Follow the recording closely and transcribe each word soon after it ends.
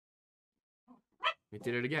It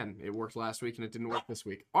did it again. It worked last week and it didn't work this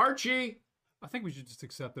week. Archie! I think we should just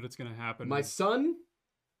accept that it's going to happen. My son,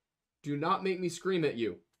 do not make me scream at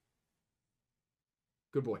you.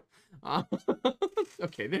 Good boy.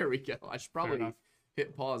 Okay, there we go. I should probably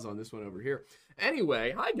hit pause on this one over here.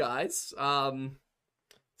 Anyway, hi guys.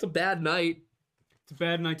 It's a bad night. It's a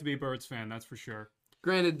bad night to be a Birds fan, that's for sure.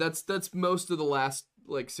 Granted, that's most of the last,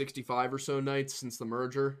 like, 65 or so nights since the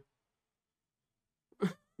merger.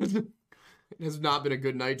 It has not been a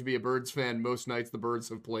good night to be a Birds fan most nights the Birds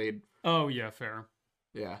have played. Oh, yeah, fair.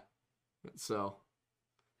 Yeah. So,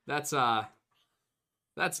 that's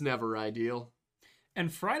never ideal.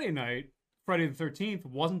 And Friday night, Friday the 13th,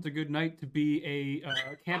 wasn't a good night to be a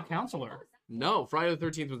camp counselor. No, Friday the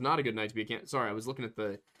 13th was not a good night to be a camp. Sorry, I was looking at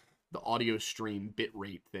the audio stream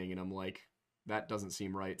bitrate thing, and I'm like, that doesn't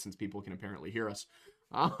seem right since people can apparently hear us.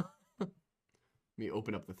 Let me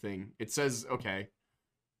open up the thing. It says, okay.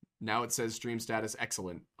 Now it says stream status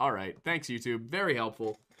excellent. All right. Thanks, YouTube. Very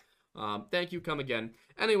helpful. Thank you. Come again.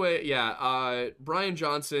 Anyway, yeah. Brian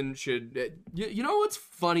Johnson should... you know what's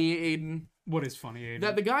funny, Aiden? What is funny, Aiden?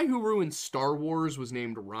 That the guy who ruined Star Wars was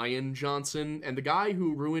named Ryan Johnson, and the guy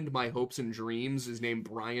who ruined my hopes and dreams is named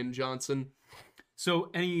Brian Johnson.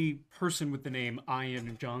 So any person with the name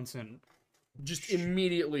Ian Johnson... Just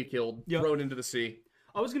immediately killed, thrown into the sea.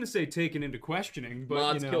 I was going to say taken into questioning, but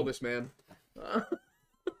Mods, kill this man.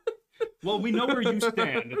 Well, we know where you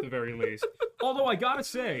stand at the very least. Although I gotta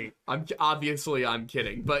say, I'm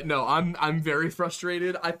kidding, but no, I'm very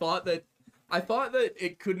frustrated. I thought that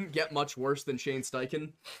it couldn't get much worse than Shane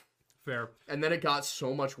Steichen. Fair. And then it got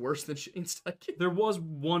so much worse than Shane Steichen. There was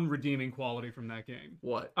one redeeming quality from that game.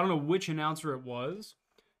 What? I don't know which announcer it was,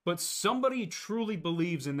 but somebody truly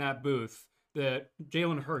believes in that booth that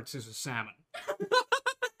Jalen Hurts is a salmon.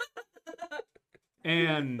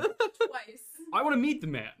 And twice. I want to meet the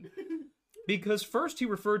man. Because first he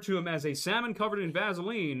referred to him as a salmon covered in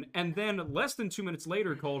Vaseline, and then less than 2 minutes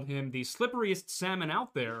later called him the slipperiest salmon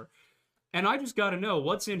out there. And I just gotta know,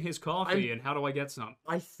 what's in his coffee and how do I get some?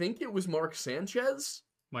 I think it was Mark Sanchez.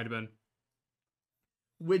 Might have been.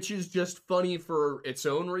 Which is just funny for its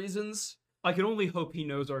own reasons. I can only hope he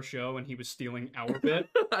knows our show and he was stealing our bit.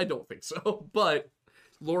 I don't think so, but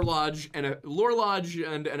Lore Lodge and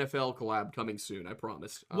NFL collab coming soon, I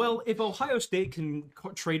promise. Well, if Ohio State can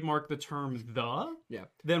trademark the term "the,"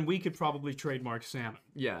 then we could probably trademark salmon.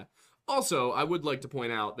 Yeah. Also, I would like to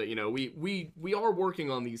point out that, you know, we are working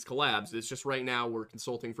on these collabs. It's just right now we're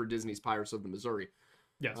consulting for Disney's Pirates of the Missouri.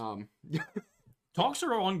 Yes. Talks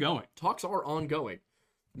are ongoing. Talks are ongoing.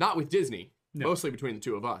 Not with Disney. No. Mostly between the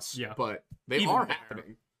two of us. Yeah. But they are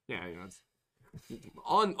happening. Yeah, you know, it's...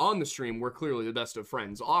 On the stream, we're clearly the best of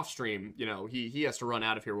friends. Off stream, you know, he has to run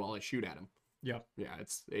out of here while I shoot at him. Yep. Yeah,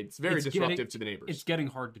 it's very disruptive to the neighbors. It's getting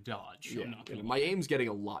hard to dodge. Yeah, my aim's getting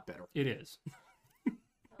a lot better. It is.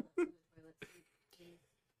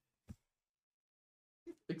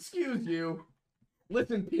 Excuse you.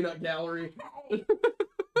 Listen, Peanut Gallery.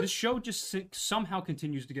 This show just somehow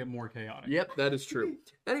continues to get more chaotic. Yep, that is true.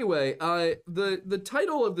 Anyway, the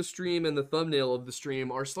title of the stream and the thumbnail of the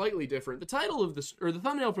stream are slightly different. The title of the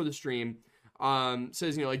thumbnail for the stream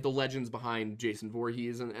says, you know, like the legends behind Jason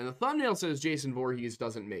Voorhees, and the thumbnail says Jason Voorhees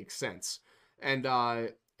doesn't make sense, and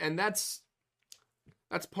that's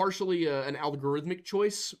partially an algorithmic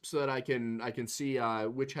choice so that I can see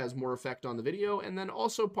which has more effect on the video, and then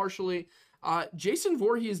also partially Jason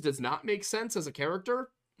Voorhees does not make sense as a character.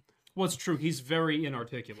 Well, it's true. He's very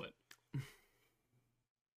inarticulate.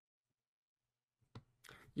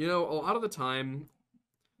 You know, a lot of the time,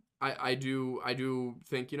 I do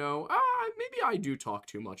think, you know, maybe I do talk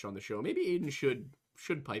too much on the show. Maybe Aiden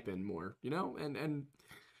should pipe in more, you know, and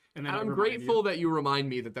I'm grateful that you remind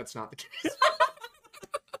me that that's not the case.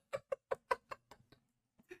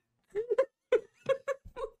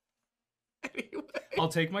 Anyway. I'll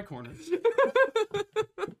take my corners.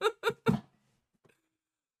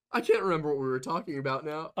 I can't remember what we were talking about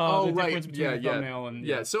now. The difference between the thumbnail and...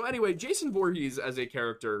 Yeah, so anyway, Jason Voorhees as a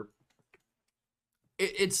character,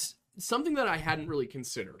 it's something that I hadn't really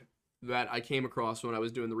considered, that I came across when I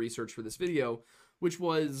was doing the research for this video, which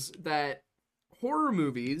was that horror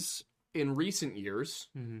movies in recent years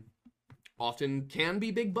often can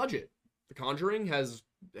be big budget. The Conjuring has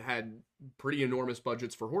had pretty enormous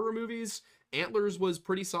budgets for horror movies. Antlers was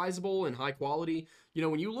pretty sizable and high quality. You know,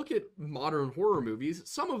 when you look at modern horror movies,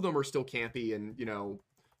 some of them are still campy and, you know,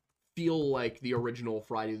 feel like the original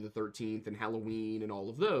Friday the 13th and Halloween and all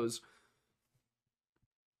of those.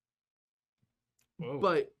 Whoa.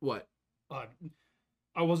 But what? I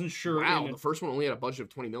wasn't sure. Wow, the first one only had a budget of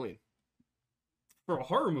 $20 million. For a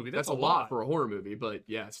horror movie, that's a lot for a horror movie, but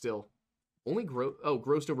yeah, still.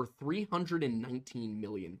 grossed over 319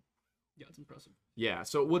 million. Yeah, it's impressive. Yeah.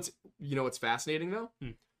 So what's fascinating though?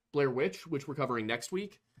 Blair Witch, which we're covering next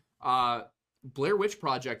week. Blair Witch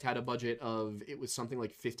Project had a budget of, it was something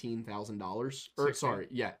like $15,000. Or sorry,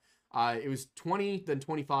 yeah. It was 20, then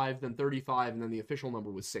 25, then 35, and then the official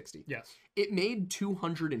number was 60. Yes. It made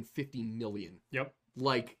 250 million. Yep.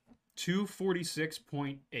 Like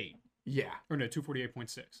 246.8. Yeah. Or no,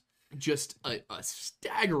 248.6. Just a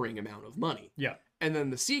staggering amount of money. Yeah. And then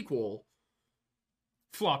the sequel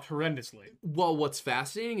flopped horrendously. Well, what's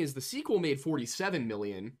fascinating is the sequel made 47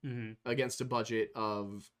 million against a budget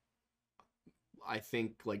of, I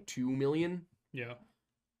think, like 2 million. Yeah.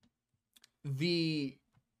 The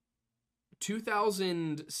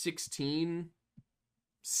 2016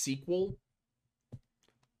 sequel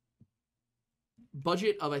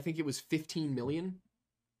budget of, I think it was 15 million.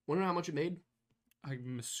 Wonder how much it made?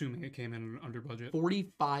 I'm assuming it came in under budget.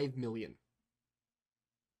 45 million.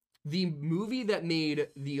 The movie that made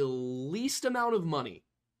the least amount of money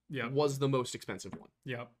was the most expensive one.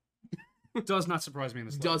 Yeah. Does not surprise me in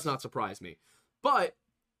this Does not surprise me. But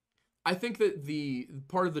I think that the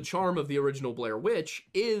part of the charm of the original Blair Witch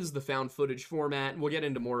is the found footage format. We'll get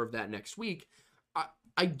into more of that next week.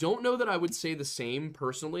 I don't know that I would say the same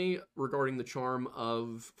personally regarding the charm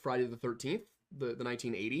of Friday the 13th, the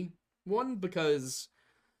 1980 one, because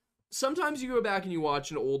sometimes you go back and you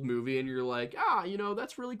watch an old movie and you're like,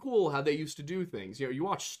 that's really cool how they used to do things. You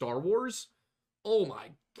watch Star Wars. Oh my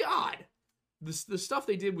God. The stuff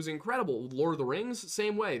they did was incredible. Lord of the Rings,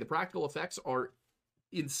 same way. The practical effects are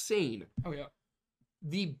insane. Oh, yeah.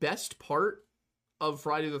 The best part of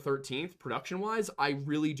Friday the 13th, production-wise, I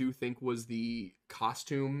really do think was the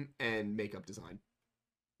costume and makeup design.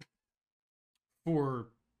 For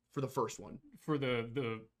the first one. For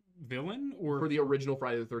the villain? Or for the original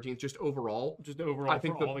Friday the 13th, just overall. I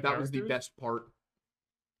think that was the best part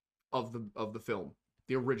of the film.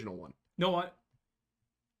 The original one. No,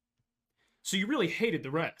 so you really hated the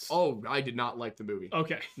rest? Oh, I did not like the movie.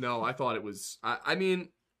 Okay. No, I thought it was... I mean,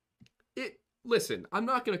 listen, I'm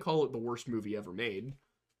not going to call it the worst movie ever made.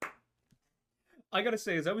 I gotta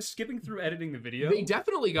say, as I was skipping through editing the video... They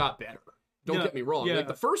definitely got better. Don't get me wrong. Yeah. Like,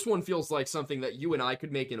 the first one feels like something that you and I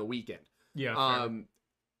could make in a weekend. Yeah.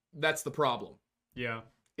 That's the problem. Yeah.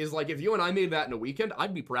 Is like, if you and I made that in a weekend,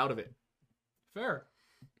 I'd be proud of it. Fair.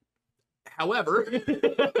 However...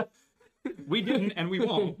 we didn't, and we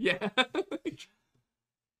won't. Yeah.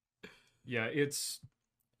 Yeah, it's...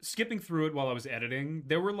 Skipping through it while I was editing,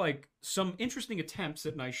 there were, like, some interesting attempts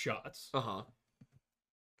at nice shots. Uh-huh.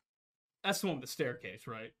 That's the one with the staircase,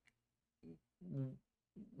 right?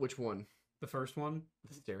 Which one? The first one?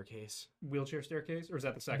 The staircase. Wheelchair staircase? Or is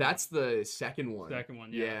that the second That's the second one. Second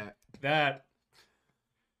one, yeah. Yeah. That...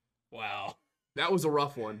 Wow. That was a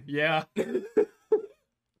rough one. Yeah.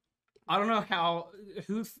 I don't know how...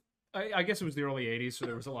 I guess it was the early 80s, so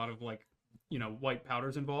there was a lot of, like, white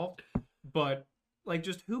powders involved. But... Like,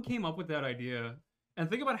 just who came up with that idea? And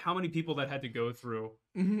think about how many people that had to go through.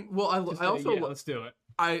 Mm-hmm. Well, I also... let's do it.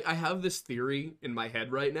 I have this theory in my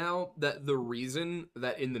head right now that the reason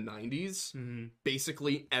that in the 90s,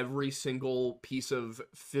 basically every single piece of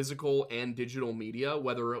physical and digital media,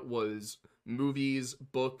 whether it was movies,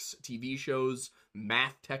 books, TV shows,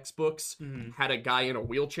 math textbooks, had a guy in a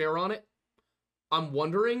wheelchair on it. I'm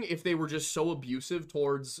wondering if they were just so abusive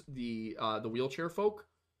towards the wheelchair folk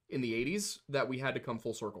in the 80s that we had to come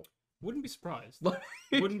full circle. Wouldn't be surprised.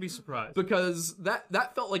 Wouldn't be surprised. Because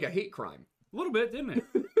that felt like a hate crime. A little bit, didn't it?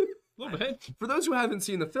 A little bit. For those who haven't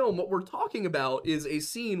seen the film, what we're talking about is a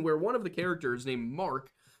scene where one of the characters named Mark,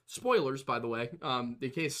 spoilers, by the way,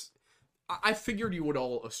 in case... I figured you would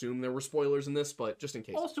all assume there were spoilers in this, but just in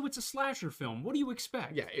case. Also, it's a slasher film. What do you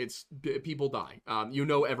expect? Yeah, it's... people die.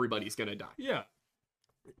 Everybody's gonna die. Yeah.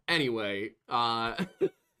 Anyway, the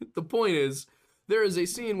point is... There is a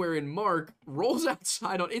scene wherein Mark rolls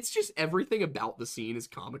outside on... It's just everything about the scene is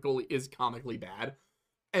comically bad.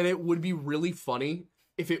 And it would be really funny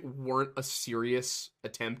if it weren't a serious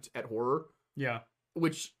attempt at horror. Yeah.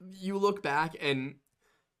 Which you look back and...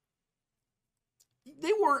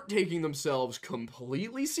 They weren't taking themselves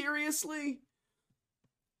completely seriously.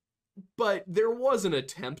 But there was an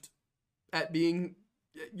attempt at being,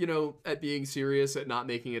 serious, at not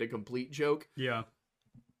making it a complete joke. Yeah.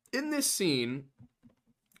 In this scene,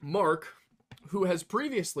 Mark, who has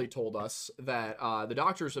previously told us that the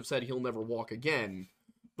doctors have said he'll never walk again,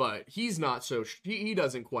 but he's not so... he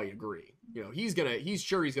doesn't quite agree. He's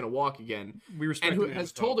sure he's gonna walk again. We respect and who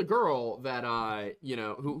has told a girl that,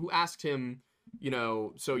 who asked him, you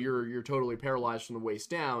know, so you're totally paralyzed from the waist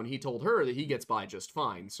down. He told her that he gets by just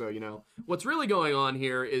fine. So, you know, what's really going on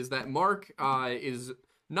here is that Mark is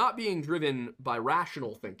not being driven by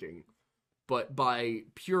rational thinking, but by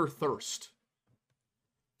pure thirst.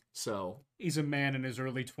 So he's a man in his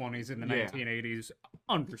early 20s in the 1980s.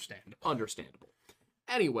 Understandable.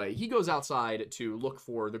 Anyway, he goes outside to look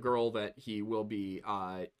for the girl that he will be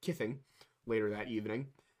kissing later that evening,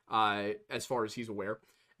 as far as he's aware.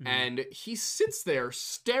 And he sits there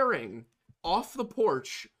staring off the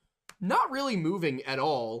porch, not really moving at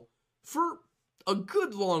all, for a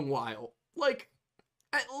good long while. Like,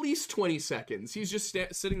 at least 20 seconds. He's just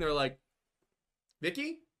sitting there like,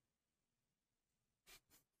 Vicky?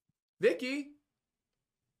 Vicky?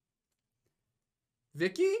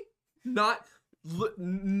 Vicky? Not...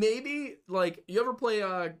 Maybe, like, you ever play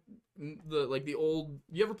the old...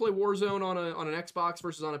 You ever play Warzone on an Xbox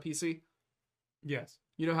versus on a PC? Yes.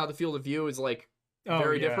 You know how the field of view is, like,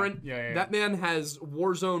 very different? Yeah. That man has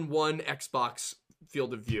Warzone 1 Xbox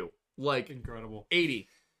field of view. Like, incredible. 80.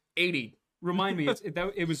 Remind me,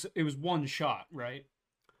 it was one shot, right?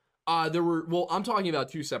 Well, I'm talking about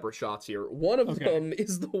two separate shots here. One of them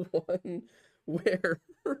is the one where...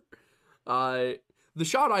 the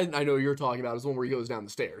shot I know you're talking about is the one where he goes down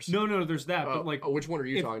the stairs. No, there's that. But like, which one are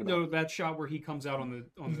you talking about? No, that shot where he comes out on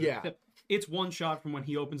the tip. It's one shot from when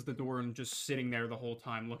he opens the door and just sitting there the whole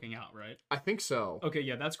time looking out, right? I think so. Okay,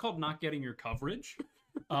 yeah, that's called not getting your coverage.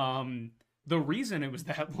 The reason it was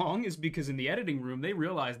that long is because in the editing room they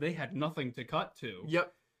realized they had nothing to cut to.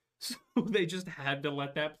 Yep. So they just had to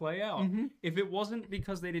let that play out. If it wasn't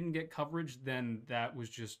because they didn't get coverage, then that was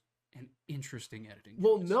just an interesting editing choice.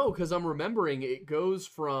 Well, no, because I'm remembering it goes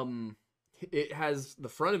from... It has the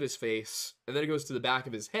front of his face, and then it goes to the back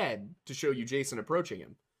of his head to show you Jason approaching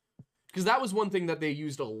him. Because that was one thing that they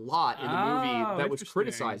used a lot in the movie that was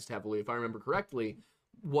criticized heavily, if I remember correctly,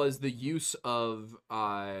 was the use of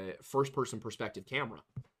first-person perspective camera.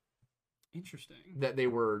 Interesting. That they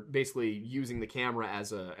were basically using the camera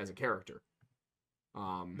as a character.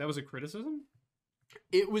 That was a criticism?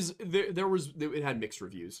 It was it had mixed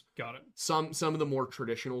reviews. Got it. Some of the more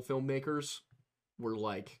traditional filmmakers were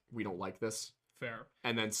like, we don't like this. Fair.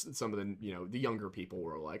 And then some of the, you know, the younger people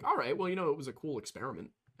were like, all right, well, you know, it was a cool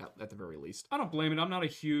experiment at the very least. I don't blame it. I'm not a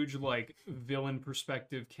huge like villain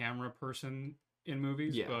perspective camera person in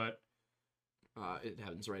movies, but it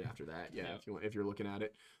happens right after that. Yeah, if you're looking at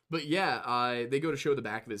it. But yeah, they go to show the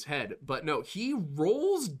back of his head, but no, he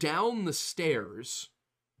rolls down the stairs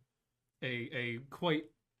a quite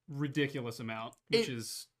ridiculous amount, which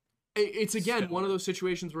is it's again one of those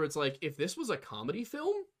situations where it's like, if this was a comedy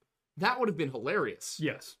film, that would have been hilarious.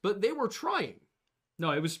 Yes. But they were trying.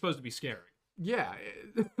 No, it was supposed to be scary. Yeah.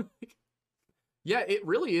 Yeah, it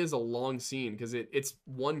really is a long scene because it's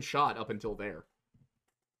one shot up until there.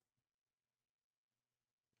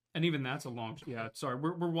 And even that's a long... Yeah, sorry.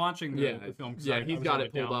 We're watching the film. Yeah, he's got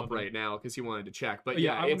it pulled up right now because he wanted to check. But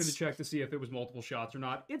yeah, I wanted to check to see if it was multiple shots or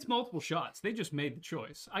not. It's multiple shots. They just made the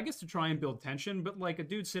choice. I guess to try and build tension, but like a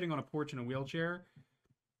dude sitting on a porch in a wheelchair...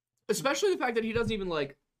 Especially the fact that he doesn't even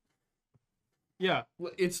like... Yeah.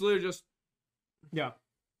 It's literally just... Yeah.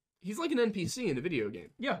 He's like an NPC in a video game.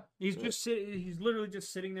 Yeah. He's literally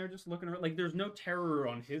just sitting there just looking around. Like, there's no terror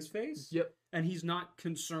on his face. Yep. And he's not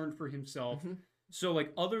concerned for himself. So,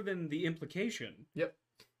 like, other than the implication,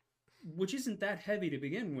 which isn't that heavy to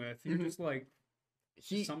begin with, you're just like,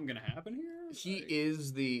 is something gonna happen here? He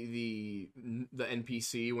is the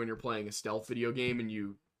NPC when you're playing a stealth video game and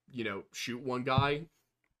you know, shoot one guy,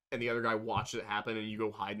 and the other guy watches it happen, and you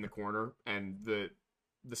go hide in the corner, and the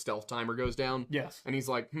stealth timer goes down. Yes. And he's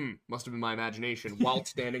like, must have been my imagination, while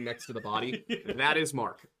standing next to the body. That is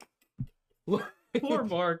Mark. Poor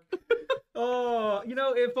Mark. Oh, you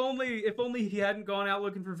know, if only he hadn't gone out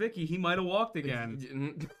looking for Vicky, he might have walked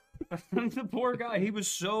again. The poor guy.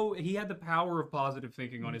 He had the power of positive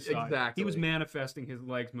thinking on his side. Exactly. He was manifesting his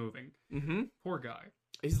legs moving. Poor guy.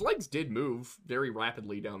 His legs did move very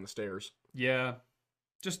rapidly down the stairs. Yeah.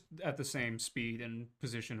 Just at the same speed and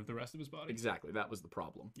position of the rest of his body. Exactly, that was the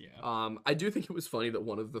problem. Yeah. I do think it was funny that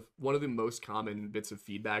one of the most common bits of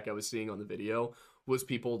feedback I was seeing on the video was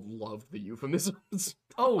people loved the euphemisms.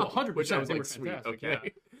 Oh, 100%. Which I was they like, were sweet, fantastic,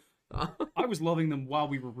 okay. Yeah. I was loving them while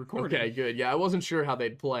we were recording. Okay, good. Yeah, I wasn't sure how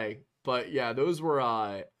they'd play, but yeah, those were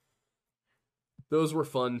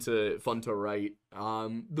fun to write.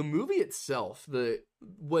 The movie itself,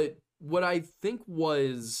 what I think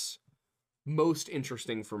was most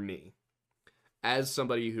interesting for me as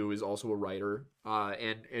somebody who is also a writer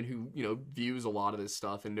and who, you know, views a lot of this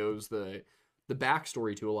stuff and knows the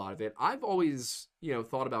backstory to a lot of it. I've always, you know,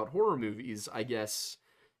 thought about horror movies, I guess,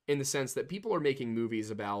 in the sense that people are making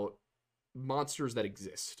movies about monsters that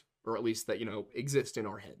exist, or at least that, exist in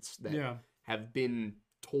our heads, that have been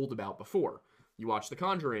told about before. You watch The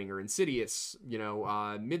Conjuring or Insidious,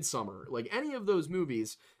 Midsummer, like any of those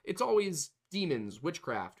movies, it's always demons,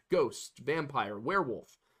 witchcraft, ghost, vampire,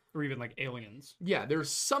 werewolf. Or even like aliens. Yeah,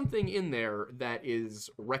 there's something in there that is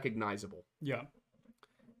recognizable. Yeah.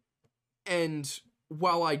 And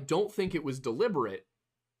while I don't think it was deliberate,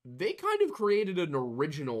 they kind of created an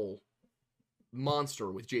original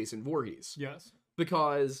monster with Jason Voorhees. Yes.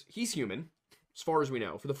 Because he's human, as far as we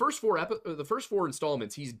know. For the first four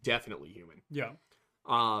installments, he's definitely human. Yeah.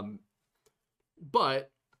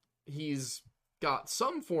 But he's got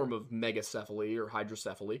some form of megacephaly or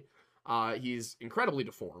hydrocephaly. He's incredibly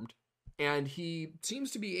deformed, and he seems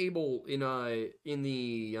to be able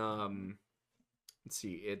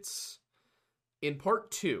it's in part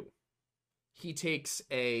 2. He takes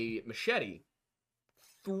a machete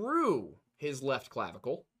through his left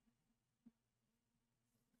clavicle,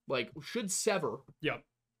 like should sever. Yeah.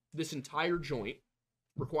 This entire joint,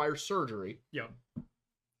 requires surgery. Yeah.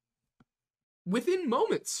 Within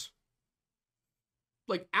moments,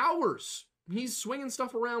 like hours, he's swinging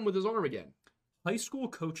stuff around with his arm again. High school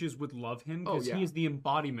coaches would love him because yeah. he is the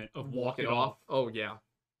embodiment of walk it off. Oh, yeah.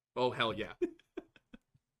 Oh, hell yeah.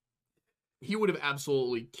 He would have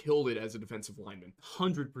absolutely killed it as a defensive lineman.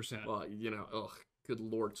 100%. Good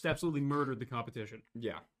lord. Just absolutely murdered the competition.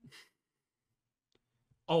 Yeah.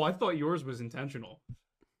 Oh, I thought yours was intentional.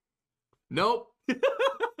 Nope.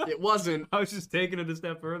 It wasn't. I was just taking it a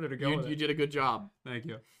step further to go with You did a good job. Thank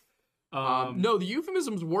you. No, the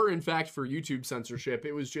euphemisms were in fact for YouTube censorship.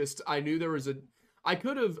 It was just, I knew there was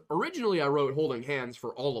originally I wrote holding hands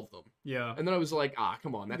for all of them. Yeah. And then I was like,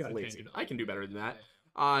 come on, that's lazy. I can do better than that. Yeah.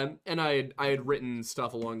 And I had written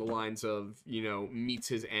stuff along the lines of, meets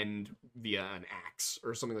his end via an axe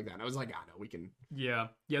or something like that. And I was like, no, we can. Yeah.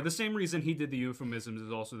 Yeah, the same reason he did the euphemisms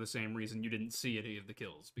is also the same reason you didn't see any of the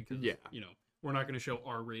kills. Because, we're not going to show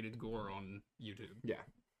R-rated gore on YouTube. Yeah.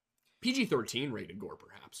 PG-13 rated gore,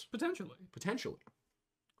 perhaps. Potentially.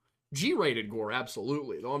 G-rated gore,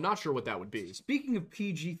 absolutely. Though I'm not sure what that would be. Speaking of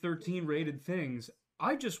PG-13 rated things,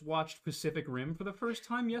 I just watched Pacific Rim for the first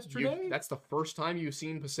time yesterday. That's the first time you've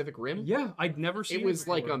seen Pacific Rim? Yeah, I'd never seen it. It was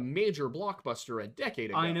like a major blockbuster a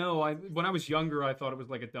decade ago. I know. When I was younger, I thought it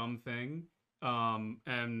was like a dumb thing.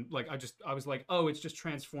 And like I was like, oh, it's just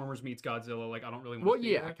Transformers meets Godzilla. Like I don't really want to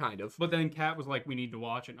see that. Kind of. But then Kat was like, we need to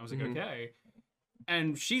watch it. And I was like, okay.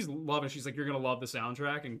 And she's loving it. She's like, you're gonna love the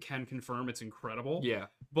soundtrack, and can confirm it's incredible. Yeah.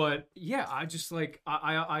 But yeah, I just like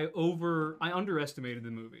I underestimated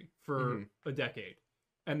the movie for a decade.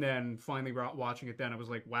 And then finally watching it then, I was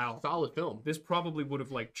like, wow. Solid film. This probably would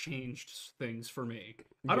have like changed things for me.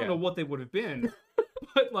 I don't know what they would have been.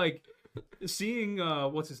 But like seeing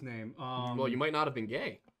what's his name? Well, you might not have been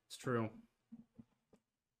gay. It's true.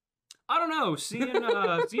 I don't know. Seeing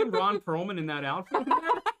Ron Perlman in that outfit.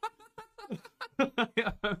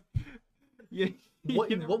 Yeah.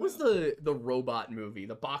 What was the robot movie,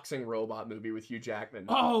 the boxing robot movie with Hugh Jackman?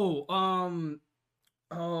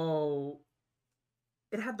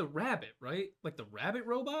 It had the rabbit, right? Like the rabbit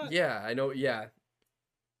robot? Yeah, I know. Yeah.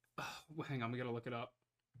 Oh, hang on, we gotta look it up.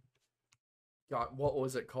 God, what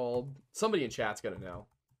was it called? Somebody in chat's gonna know.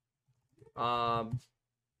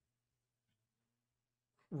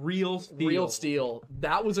 Real Steel. Real Steel.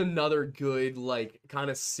 That was another good, like, kind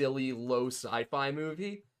of silly, low sci-fi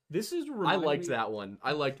movie. I liked that one.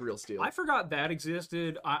 I liked Real Steel. I forgot that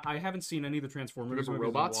existed. I haven't seen any of the Transformers movies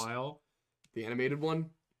robots? in a while. The animated one?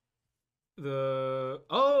 Yeah.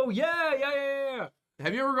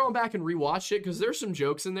 Have you ever gone back and rewatched it? Because there's some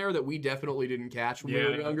jokes in there that we definitely didn't catch when we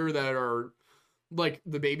were younger that are, like,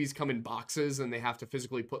 the babies come in boxes and they have to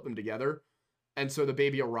physically put them together. And so the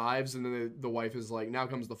baby arrives, and then the wife is like, now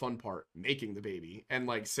comes the fun part, making the baby, and,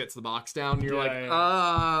 like, sits the box down, and you're okay.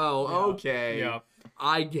 Yeah.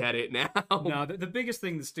 I get it now. No, the biggest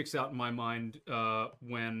thing that sticks out in my mind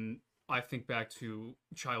when I think back to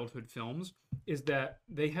childhood films is that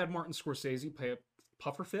they had Martin Scorsese play a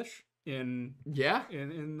pufferfish in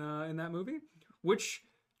that movie, which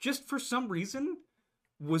just for some reason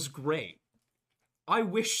was great. I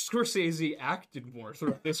wish Scorsese acted more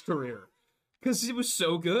throughout his career. Because it was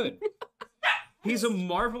so good. He's a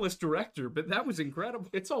marvelous director, but that was incredible.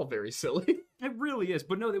 It's all very silly. It really is.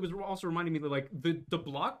 But no, it was also reminding me that like the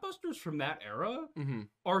blockbusters from that era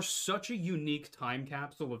are such a unique time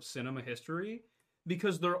capsule of cinema history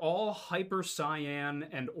because they're all hyper cyan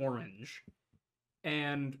and orange.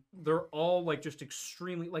 And they're all like just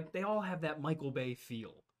extremely, like they all have that Michael Bay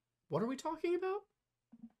feel. What are we talking about?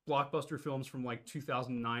 Blockbuster films from like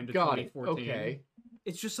 2009 to 2014. Okay.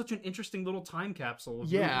 It's just such an interesting little time capsule.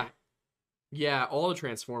 Yeah. Yeah, all the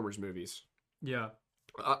Transformers movies. Yeah.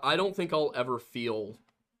 I don't think I'll ever feel...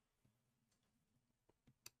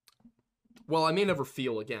 Well, I may never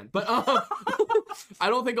feel again, but I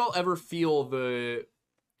don't think I'll ever feel the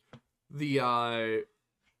I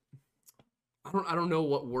don't know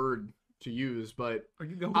what word to use, but Are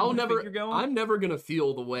you going? I'm never gonna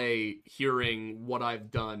feel the way hearing what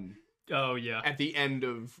I've done. Oh yeah. At the end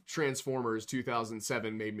of Transformers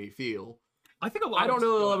 2007 made me feel. I think a lot. I don't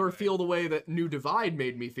know I'll ever feel the way that New Divide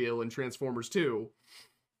made me feel in Transformers 2.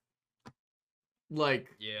 Like,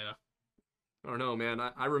 yeah. I don't know, man.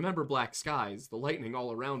 I remember black skies, the lightning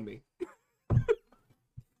all around me.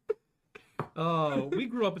 Oh, we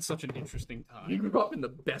grew up at such an interesting time. We grew up in the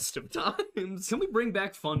best of times. Can we bring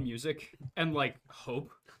back fun music and, like,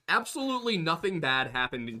 hope? Absolutely nothing bad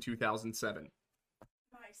happened in 2007.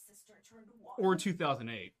 My sister turned 1. Or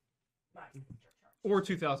 2008. My sister turned Or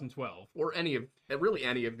 2012. Or any of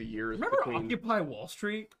the years Remember between... Occupy Wall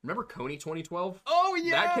Street? Remember Coney 2012? Oh,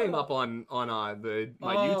 yeah! That came up on my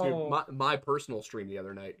YouTube, my personal stream the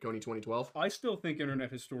other night, Coney 2012. I still think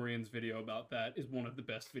Internet Historian's video about that is one of the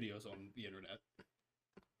best videos on the internet.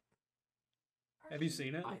 Have you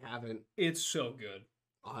seen it? I haven't. It's so good.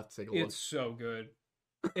 I'll have to take a look. It's so good.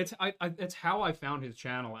 It's it's how I found his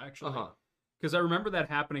channel, actually. Uh-huh. Because I remember that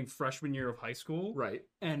happening freshman year of high school. Right.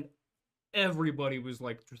 And everybody was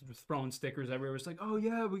like just throwing stickers everywhere. It's like, oh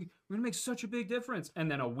yeah, we're gonna make such a big difference. And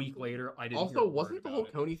then a week later, I didn't. Also, wasn't the whole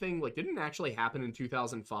Coney thing like didn't actually happen in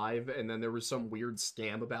 2005, and then there was some weird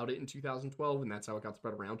scam about it in 2012, and that's how it got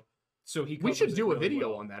spread around. So we should do a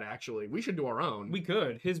video on that. Actually, we should do our own. We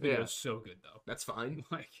could. His video is so good though. That's fine.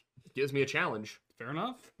 Like, it gives me a challenge. Fair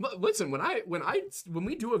enough. But listen, when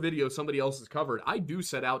we do a video somebody else has covered, I do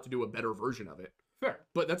set out to do a better version of it. Fair.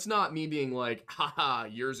 But that's not me being like, haha,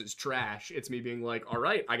 yours is trash. It's me being like, all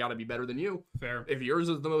right, I gotta be better than you. Fair. If yours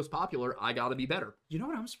is the most popular, I gotta be better. You know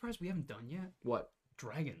what I'm surprised we haven't done yet? What?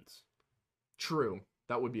 Dragons. True.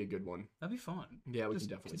 That would be a good one. That'd be fun. Yeah, we Just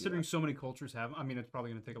can definitely considering do that. so many cultures have. I mean, it's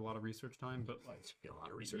probably going to take a lot of research time, but like, It's a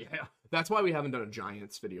lot of research. Yeah. That's why we haven't done a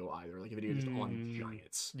Giants video either. Like a video just on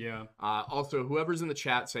Giants. Yeah. Also, whoever's in the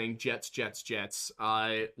chat saying Jets, Jets, Jets,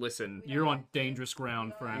 listen. You're on dangerous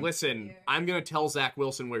ground, friend. Listen, I'm gonna tell Zach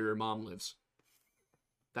Wilson where your mom lives.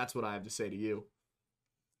 That's what I have to say to you.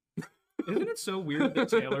 Isn't it so weird that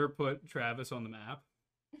Taylor put Travis on the map?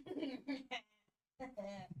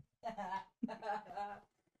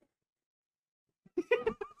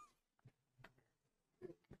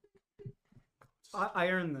 I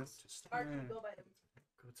earned this. Archie, go by them.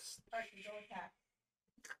 Archie, go attack.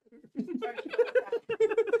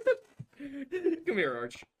 Come here,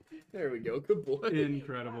 Arch. There we go. Good boy.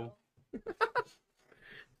 Incredible.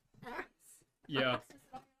 Yeah.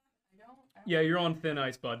 I don't Yeah, you're on thin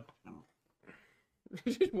ice, bud.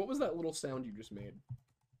 What was that little sound you just made?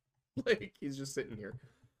 Like, he's just sitting here.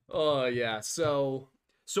 Oh, yeah. So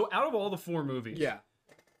out of all the 4 movies, yeah.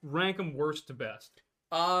 rank them worst to best.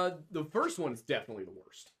 The first one is definitely the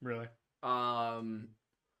worst. Really?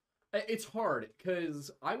 It's hard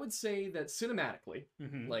because I would say that cinematically,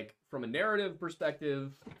 Mm-hmm. like from a narrative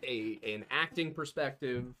perspective, an acting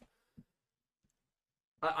perspective,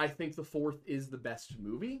 I think the 4th is the best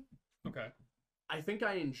movie. Okay. I think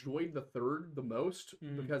I enjoyed the 3rd the most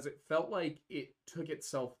because it felt like it took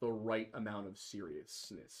itself the right amount of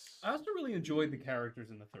seriousness. I also really enjoyed the characters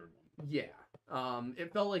in the 3rd one. Yeah.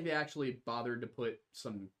 It felt like they actually bothered to put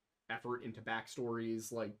some effort into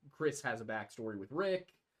backstories. Like Chris has a backstory with Rick.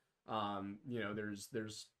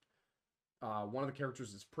 There's one of the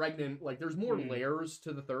characters is pregnant. Like there's more layers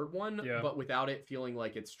to the 3rd one, but without it feeling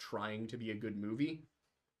like it's trying to be a good movie.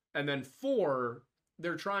 And then 4,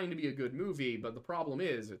 they're trying to be a good movie, but the problem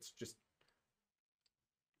is it's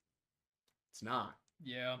not.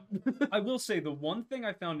 Yeah. I will say the one thing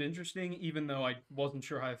I found interesting, even though I wasn't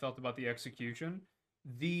sure how I felt about the execution,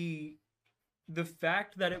 the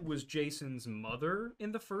fact that it was Jason's mother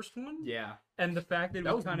in the first one. Yeah. And the fact that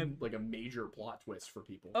it was kind of like a major plot twist for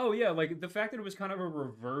people. Oh yeah, like the fact that it was kind of a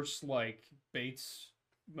reverse like Bates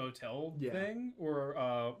Motel thing, or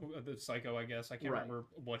the Psycho, I guess. I can't remember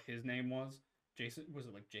what his name was. Jason, was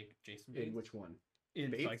it like Jason Bates? In which one? In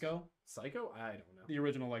Bates? Psycho? Psycho? I don't know. The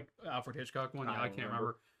original like Alfred Hitchcock one? Yeah, I can't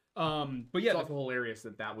remember. But But yeah, yeah, it's also hilarious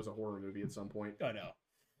that was a horror movie at some point. I know.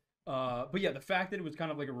 But yeah, the fact that it was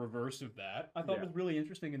kind of like a reverse of that, I thought was really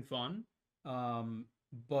interesting and fun.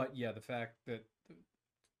 But yeah, the fact that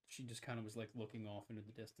she just kind of was like looking off into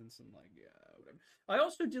the distance and like, yeah, whatever. I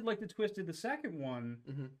also did like the twist of the second one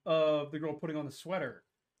of the girl putting on the sweater.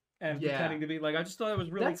 and Yeah. pretending to be like. I just thought it was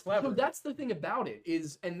really clever. So that's the thing about it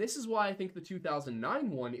is, and this is why I think the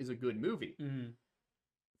 2009 one is a good movie. Mhm.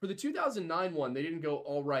 For the 2009 one, they didn't go,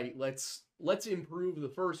 all right, let's improve the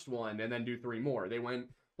first one and then do 3 more. They went,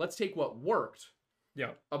 let's take what worked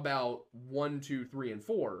Yeah. about 1, 2, 3, and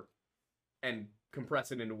 4 and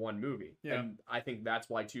compress it into one movie. Yeah. And I think that's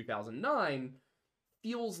why 2009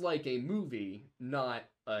 feels like a movie, not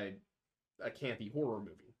a campy horror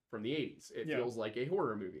movie from the 80s. It Yeah. feels like a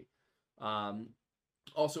horror movie.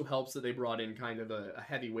 Also helps that they brought in kind of a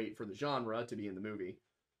heavyweight for the genre to be in the movie,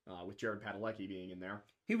 with Jared Padalecki being in there.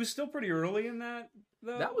 He was still pretty early in that,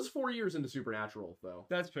 though. That was 4 years into Supernatural, though.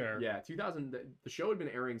 That's fair. Yeah, 2000. The show had been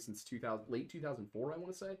airing since late 2004, I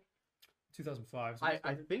want to say. 2005. So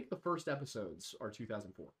I think the first episodes are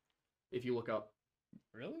 2004. If you look up,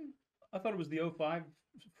 Really? I thought it was the 05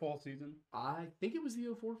 fall season. I think it was the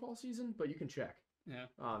 04 fall season, but you can check Yeah.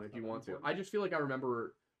 if you want to. I just feel like I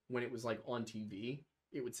remember when it was like on TV,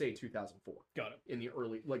 it would say 2004 Got it. in the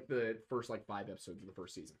early, like the first 5 episodes of the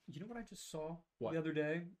first season. You know what I just saw What? the other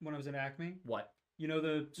day when I was at Acme? What? You know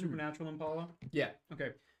the Supernatural Impala? Yeah.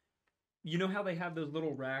 Okay. You know how they have those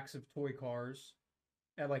little racks of toy cars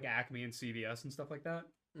at like Acme and CVS and stuff like that?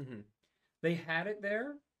 Mm-hmm. They had it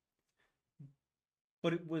there,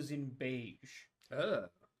 but it was in beige.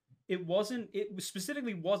 It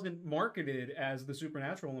specifically wasn't marketed as the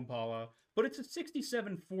Supernatural Impala, but it's a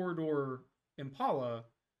 67 4-door Impala,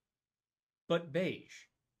 but beige.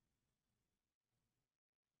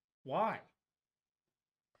 Why?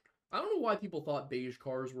 I don't know why people thought beige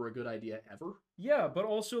cars were a good idea ever. Yeah, but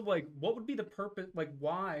also, like, what would be the purpose? Like,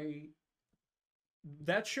 why?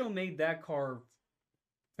 That show made that car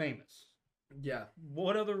famous. Yeah.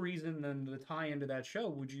 What other reason than the tie into that show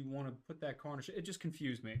would you want to put that car on a show? It just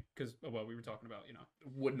confused me because, well, we were talking about,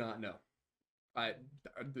 Would not know. I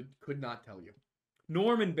could not tell you.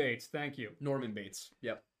 Norman Bates, thank you. Norman Bates.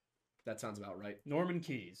 Yep. That sounds about right. Norman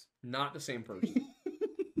Keys. Not the same person.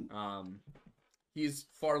 He's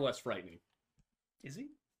far less frightening. Is he?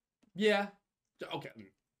 Yeah. Okay.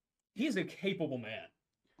 He is a capable man.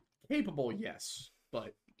 Capable, yes,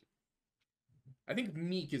 but I think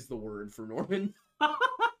meek is the word for Norman.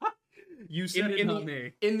 You said it, not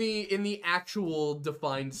me. In the actual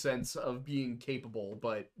defined sense of being capable,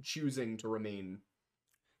 but choosing to remain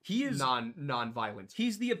He is non-violent.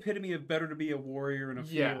 He's the epitome of better to be a warrior in a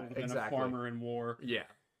field than a farmer in war. Yeah,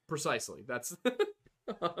 precisely. That's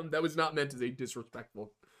that was not meant as a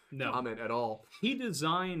disrespectful comment at all. He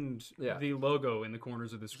designed the logo in the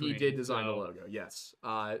corners of the screen. He did design the logo, yes.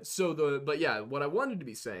 What I wanted to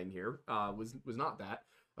be saying here was not that.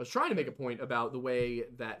 I was trying to make a point about the way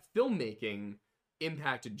that filmmaking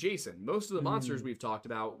impacted Jason. Most of the monsters we've talked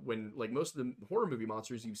about, most of the horror movie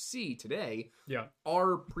monsters you see today,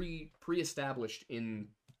 are pre-established in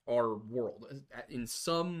our world in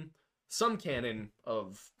some canon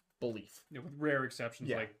of belief. Yeah, with rare exceptions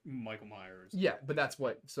like Michael Myers. Yeah, but that's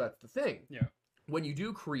the thing. Yeah. When you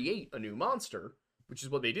do create a new monster, which is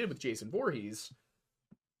what they did with Jason Voorhees,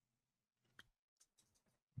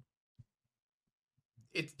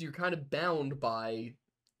 you're kind of bound by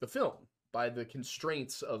the film, by the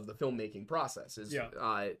constraints of the filmmaking process.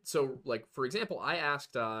 So, for example, I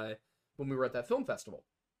asked when we were at that film festival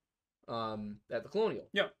at the Colonial.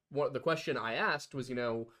 Yeah. The question I asked was,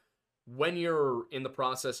 when you're in the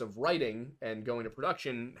process of writing and going to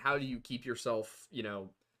production, how do you keep yourself,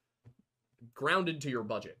 grounded to your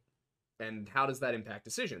budget? And how does that impact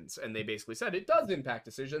decisions? And they basically said it does impact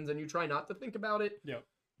decisions, and you try not to think about it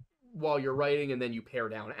while you're writing, and then you pare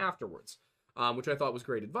down afterwards, which I thought was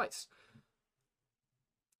great advice.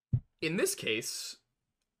 In this case,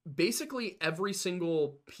 basically every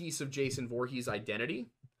single piece of Jason Voorhees' identity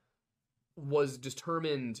was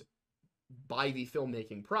determined by the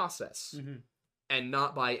filmmaking process and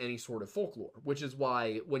not by any sort of folklore, which is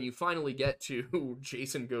why when you finally get to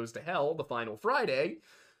Jason Goes to Hell, the final Friday,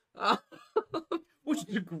 which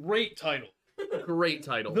is a great title. Great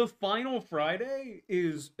title. The Final Friday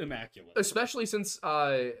is immaculate. Especially since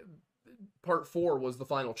part 4 was the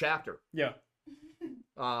final chapter. Yeah.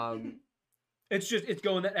 It's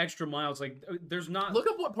going that extra mile. It's like there's not. Look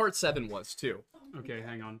up what part 7 was too. Okay,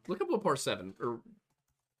 hang on. Look up what part 7 or.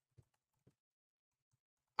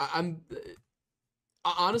 I'm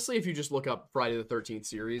honestly, if you just look up Friday the 13th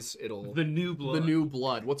series, it'll The New Blood. The New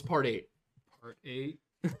Blood. What's part 8? Part 8.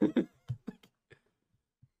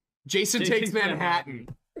 Jason Takes Manhattan.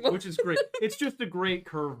 Which is great. It's just a great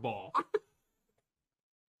curveball.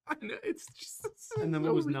 I know, it's just and then so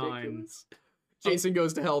what was ridiculous. 9? Jason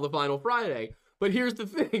Goes to Hell, the final Friday. But here's the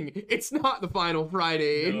thing, it's not the final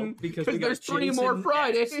Friday, no, because there's 3 more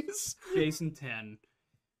Fridays. Jason 10.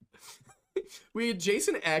 We get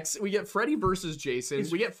Jason X. We get Freddy versus Jason.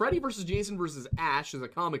 We get Freddy versus Jason versus Ash as a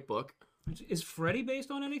comic book. Is Freddy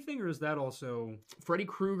based on anything, or is that also Freddy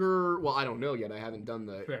Krueger? Well, I don't know yet. I haven't done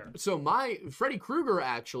the. Fair. So my Freddy Krueger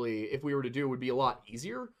actually, if we were to do, would be a lot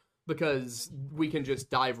easier because we can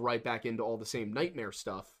just dive right back into all the same nightmare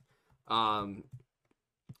stuff,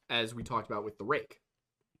 as we talked about with the Rake.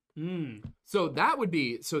 So that would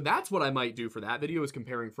be. So that's what I might do for that video is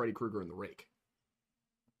comparing Freddy Krueger and the Rake.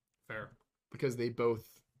 fair? Because they both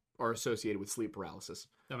are associated with sleep paralysis.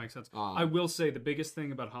 That makes sense. I will say the biggest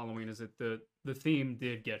thing about Halloween is that the theme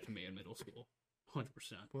did get to me in middle school, 100%.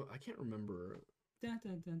 Well, I can't remember. Dun,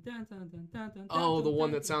 dun, dun, dun, dun, dun, dun, dun, Oh, dun, the one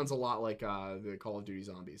dun, that sounds a lot like the Call of Duty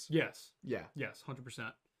Zombies. Yes. Yeah. Yes,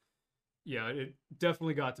 100%. Yeah, it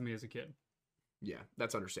definitely got to me as a kid. Yeah,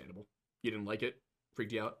 that's understandable. You didn't like it?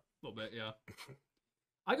 Freaked you out? A little bit, yeah.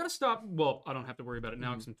 I gotta stop. Well, I don't have to worry about it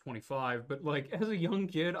now because I'm 25. But like, as a young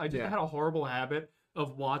kid, I just had a horrible habit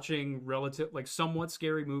of watching somewhat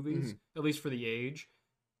scary movies, at least for the age,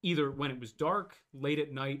 either when it was dark, late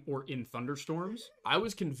at night, or in thunderstorms. I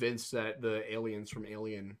was convinced that the aliens from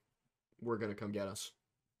Alien were gonna come get us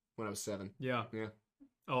when I was 7. Yeah. Yeah.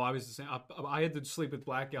 Oh, I was the same. I had to sleep with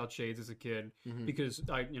blackout shades as a kid because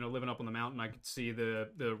living up on the mountain, I could see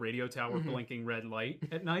the radio tower blinking red light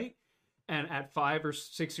at night. And at 5 or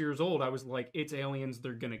 6 years old, I was like, it's aliens,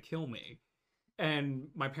 they're gonna kill me. And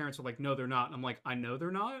my parents were like, no, they're not. And I'm like, I know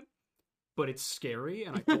they're not, but it's scary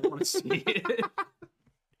and I don't want to see it.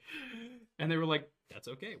 And they were like, that's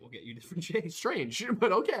okay, we'll get you different shades. Strange,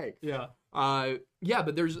 but okay. Yeah. Yeah,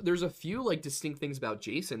 but there's a few like distinct things about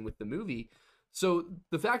Jason with the movie. So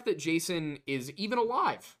the fact that Jason is even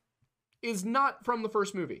alive is not from the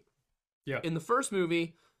first movie. Yeah. In the first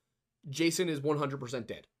movie, Jason is 100%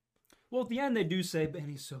 dead. Well, at the end, they do say,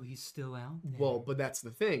 Benny, so he's still out there. Well, but that's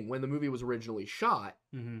the thing. When the movie was originally shot,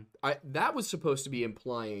 that was supposed to be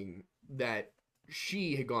implying that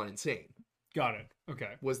she had gone insane. Got it.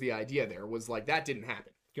 Okay. Was the idea there. Was like, that didn't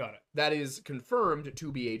happen. Got it. That is confirmed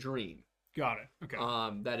to be a dream. Got it. Okay.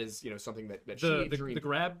 That is, something that she dreamed. The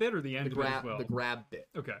grab bit or the end of it as well? The grab bit.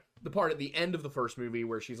 Okay. The part at the end of the first movie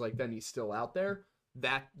where she's like, then he's still out there,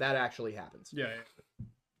 that actually happens. Yeah.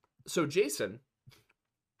 So Jason,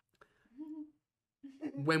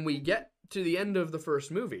 when we get to the end of the first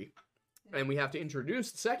movie, and we have to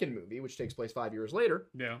introduce the second movie, which takes place 5 years later,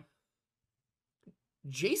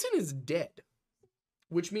 Jason is dead.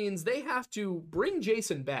 Which means they have to bring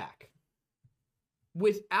Jason back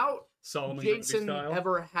without Solomon Jason style.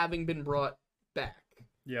 ever having been brought back.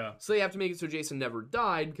 Yeah. So they have to make it so Jason never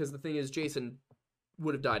died, because the thing is, Jason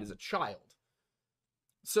would have died as a child.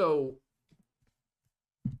 So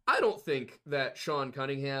I don't think that Sean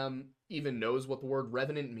Cunningham even knows what the word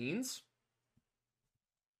revenant means,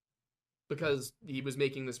 because he was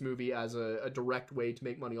making this movie as a direct way to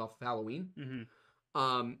make money off of Halloween.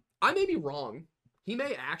 I may be wrong. He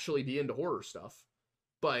may actually be into horror stuff,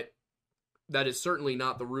 but that is certainly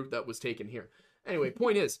not the route that was taken here. Anyway,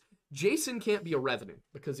 point is, Jason can't be a revenant,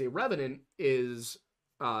 because a revenant is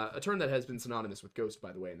a term that has been synonymous with ghost,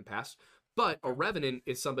 by the way, in the past. But a revenant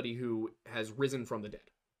is somebody who has risen from the dead.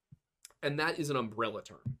 And that is an umbrella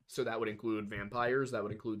term. So that would include vampires, that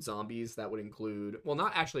would include zombies, that would include, well,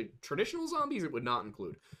 not actually traditional zombies, it would not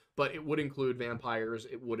include, but it would include vampires,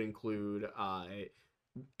 it would include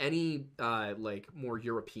any like more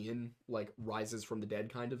European, like rises from the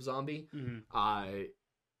dead kind of zombie.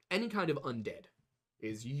 Any kind of undead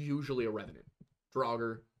is usually a revenant.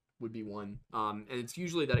 Draugr would be one. And it's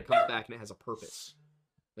usually that it comes back and it has a purpose.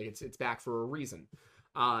 Like it's back for a reason.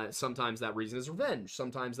 Sometimes that reason is revenge.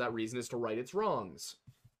 Sometimes that reason is to right its wrongs.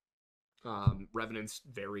 Revenants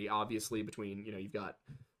vary obviously between, you've got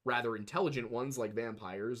rather intelligent ones like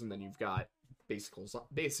vampires, and then you've got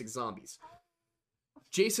basic zombies.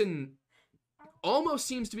 Jason almost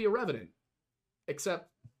seems to be a revenant, except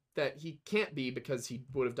that he can't be because he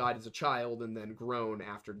would have died as a child and then grown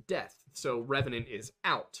after death. So revenant is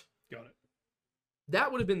out. Got it.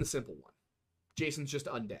 That would have been the simple one. Jason's just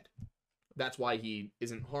undead. That's why he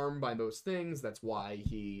isn't harmed by most things. That's why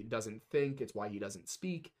he doesn't think. It's why he doesn't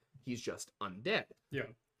speak. He's just undead. Yeah.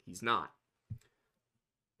 He's not.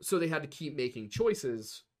 So they had to keep making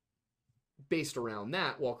choices based around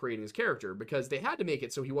that while creating his character, because they had to make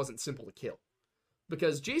it so he wasn't simple to kill.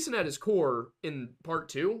 Because Jason at his core in part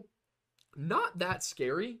 2, not that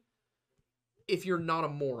scary if you're not a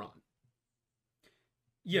moron.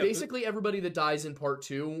 Yeah. Basically, everybody that dies in part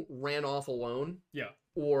 2 ran off alone. Yeah.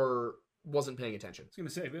 Or wasn't paying attention. I was going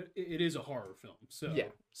to say, but it is a horror film, so... Yeah,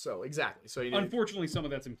 so exactly. So unfortunately, some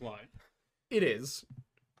of that's implied. It is.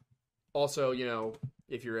 Also,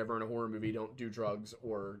 if you're ever in a horror movie, don't do drugs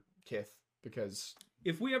or kith because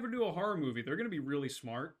If we ever do a horror movie, they're going to be really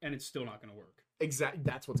smart, and it's still not going to work.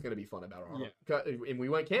 that's what's going to be fun about horror. And we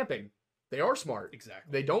went camping. They are smart.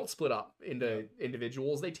 Exactly. They don't split up into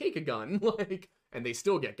individuals. They take a gun, like, and they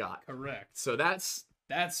still get got. Correct. So that's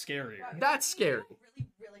scary. Wow, That's scary. I'm really,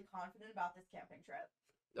 really confident about this camping trip.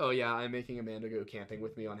 Oh yeah, I'm making Amanda go camping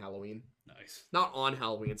with me on Halloween. Nice. Not on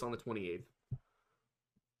Halloween. It's on the 28th.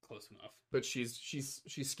 Close enough. But she's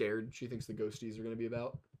scared. She thinks the ghosties are going to be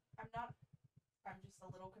about. I'm not. I'm just a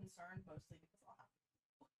little concerned, mostly because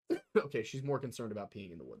I'll have. Okay, she's more concerned about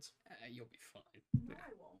peeing in the woods. You'll be fine. No,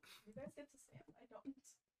 I won't. You guys get to see it. I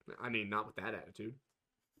don't. I mean, not with that attitude.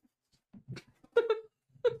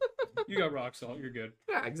 You got rock salt. You're good.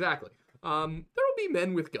 Yeah, exactly. There will be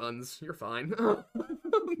men with guns. You're fine.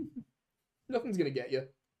 Nothing's gonna get you.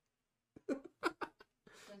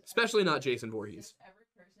 Especially not Jason Voorhees. Every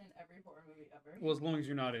person in every horror movie ever. Well, as long as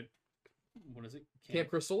you're not at, what is it? Camp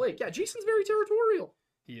Crystal Lake. Yeah, Jason's very territorial.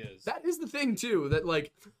 He is. That is the thing too. That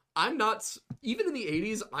like, I'm not even in the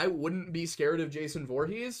 80s. I wouldn't be scared of Jason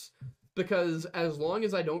Voorhees because as long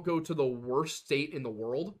as I don't go to the worst state in the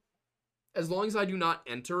world, as long as I do not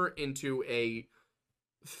enter into a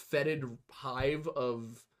fetid hive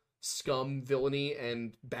of scum, villainy,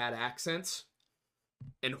 and bad accents,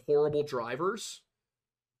 and horrible drivers,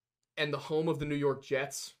 and the home of the New York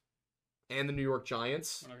Jets and the New York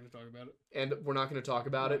Giants, We're not going to talk about it. and we're not going to talk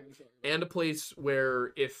about it, and a place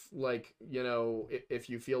where if, like, you know, if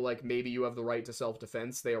you feel like maybe you have the right to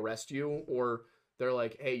self-defense, they arrest you, or they're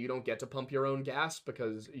like, hey, you don't get to pump your own gas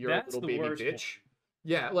because you're That's a little the baby worst bitch. one.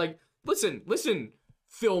 Yeah, like, listen,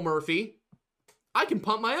 Phil Murphy. I can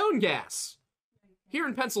pump my own gas. Here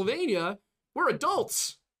in Pennsylvania, we're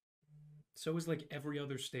adults. So is like every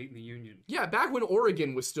other state in the union. Yeah, back when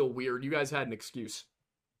Oregon was still weird, you guys had an excuse.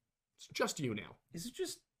 It's just you now. Is it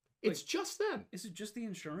just? It's just them. Is it just the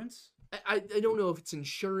insurance? I don't know if it's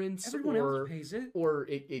insurance Everyone else pays it. or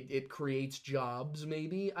it creates jobs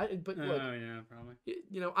maybe. But Oh like, yeah, probably.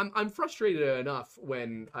 you know, I'm frustrated enough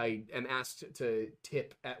when I am asked to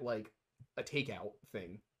tip at like a takeout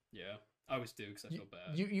thing. Yeah, I always do because I feel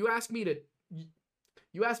bad. You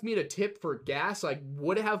ask me to tip for gas I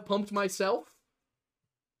would have pumped myself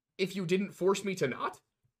if you didn't force me to not?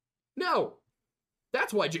 No.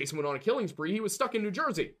 That's why Jason went on a killing spree. He was stuck in New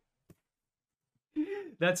Jersey.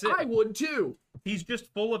 That's it. I would too. He's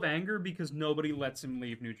just full of anger because nobody lets him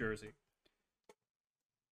leave New Jersey.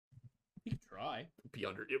 He could try.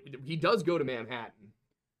 He does go to Manhattan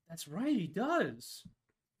That's right, he does.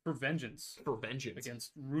 For vengeance. for vengeance.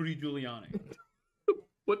 Against Rudy Giuliani.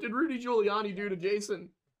 What did Rudy Giuliani do to Jason?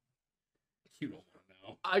 You don't want to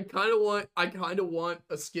know. I kind of want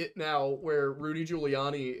a skit now where Rudy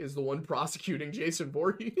Giuliani is the one prosecuting Jason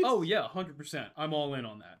Voorhees. Oh yeah, 100%. I'm all in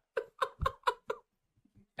on that.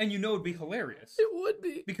 And you know it'd be hilarious. It would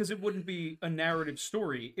be. Because it wouldn't be a narrative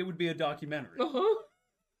story, it would be a documentary. Uh-huh.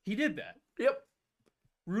 He did that. Yep.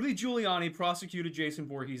 Rudy Giuliani prosecuted Jason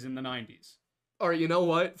Voorhees in the 90s. All right, you know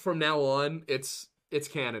what? From now on, it's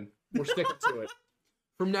canon. We're sticking to it.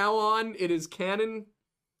 From now on, it is canon.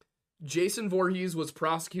 Jason Voorhees was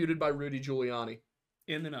prosecuted by Rudy Giuliani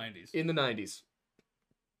In the 90s. in the 90s.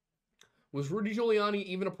 Was Rudy Giuliani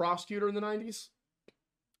even a prosecutor in the 90s?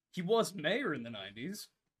 He was mayor in the 90s.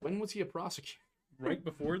 When was he a prosecutor? Right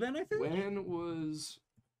before then, I think? When was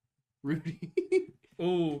Rudy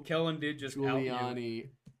Oh, Kellen did just out you. Giuliani?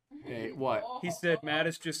 Hey, what? He said,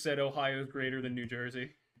 Mattis just said Ohio's greater than New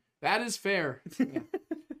Jersey. That is fair. Yeah.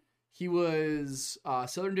 He was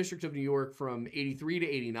Southern District of New York from 83 to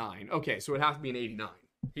 89. Okay, so it has to be in 89.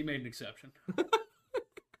 He made an exception.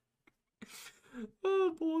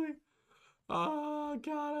 Oh, boy. Oh,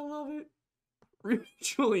 God, I love it. Rudy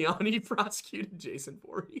Giuliani prosecuted Jason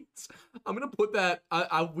Voorhees. I'm going to put that...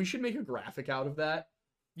 we should make a graphic out of that.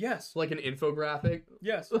 Yes. Like an infographic.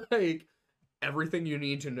 Yes. Like, everything you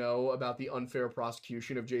need to know about the unfair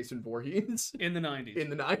prosecution of Jason Voorhees In the 90s. in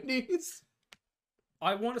the 90s.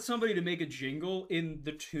 I want somebody to make a jingle in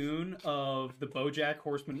the tune of the BoJack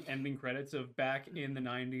Horseman ending credits of back in the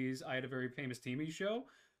 90s. I had a very famous TV show,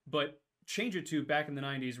 but change it to back in the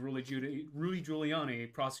 90s, Rudy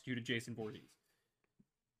Giuliani prosecuted Jason Voorhees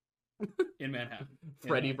in Manhattan.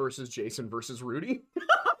 Freddy versus Jason versus Rudy.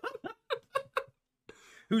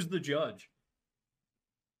 Who's the judge?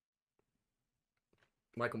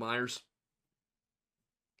 Michael Myers.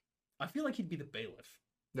 I feel like he'd be the bailiff.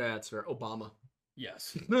 That's fair. Obama.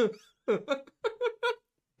 Yes.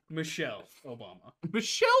 Michelle Obama.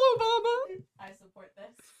 Michelle Obama. I support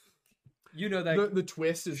this. You know that. The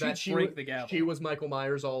twist is that she'd break the gavel. she was Michael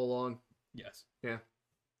Myers all along. Yes. Yeah.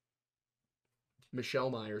 Michelle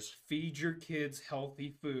Myers. Feed your kids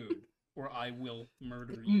healthy food. or I will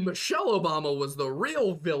murder you. Michelle Obama was the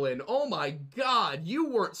real villain. Oh my god, you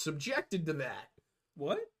weren't subjected to that.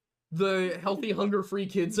 What? The Healthy Hunger Free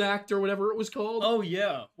Kids Act or whatever it was called. Oh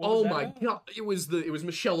yeah. Oh my god, it was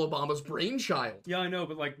Michelle Obama's brainchild. Yeah, I know,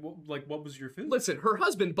 but what was your food? Listen, her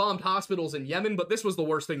husband bombed hospitals in Yemen, but this was the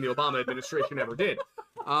worst thing the Obama administration ever did.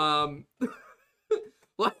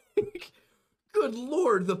 Like, good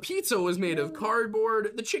lord, the pizza was made of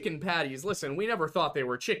cardboard. The chicken patties, listen, we never thought they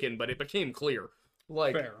were chicken, but it became clear.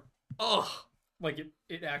 Like, Fair. ugh. Like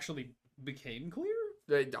it actually became clear?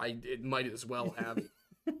 It might as well have.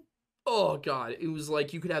 Oh god, it was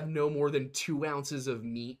like you could have no more than 2 ounces of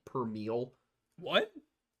meat per meal. What?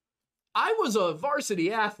 I was a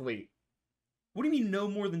varsity athlete. What do you mean no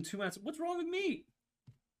more than 2 ounces? What's wrong with meat?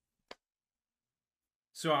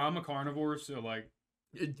 So I'm a carnivore, so like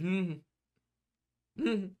that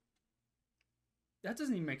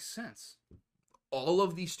doesn't even make sense. All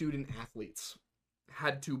of the student athletes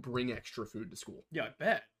had to bring extra food to school. Yeah, I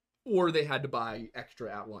bet. Or they had to buy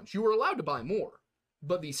extra at lunch. You were allowed to buy more,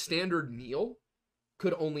 but the standard meal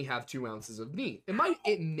could only have 2 ounces of meat.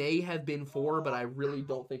 It may have been 4, but I really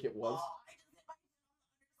don't think it was. Oh, I just hit my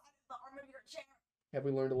on the arm of your chair. Have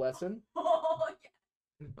we learned a lesson? Oh,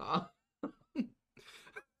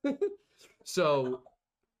 yeah. So,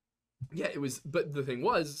 yeah, it was, but the thing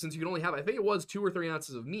was, since you could only have, I think it was 2 or 3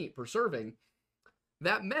 ounces of meat per serving,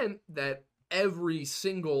 that meant that every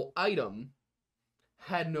single item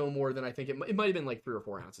had no more than, I think it might have been like 3 or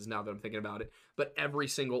 4 ounces now that I'm thinking about it, but every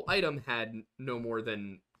single item had no more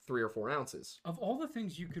than 3 or 4 ounces. Of all the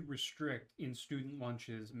things you could restrict in student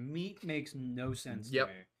lunches, meat makes no sense to Yep.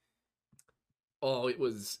 me. Oh, it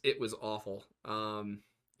was awful.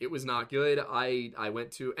 It was not good. I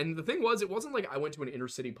went to, and the thing was, it wasn't like I went to an inner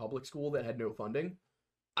city public school that had no funding.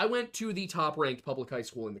 I went to the top ranked public high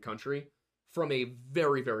school in the country from a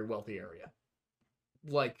very, very wealthy area.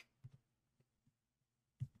 Like,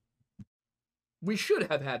 we should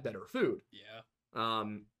have had better food. Yeah.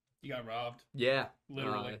 You got robbed. Yeah.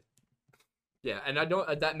 Literally. Yeah, and I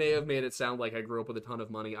don't, that may have made it sound like I grew up with a ton of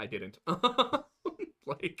money. I didn't.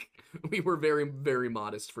 Like, we were very, very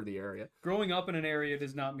modest for the area. Growing up in an area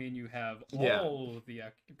does not mean you have all of the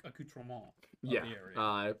accoutrement of the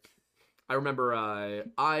area. I remember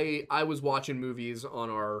I was watching movies on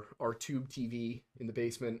our tube TV in the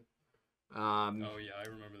basement. Oh yeah, I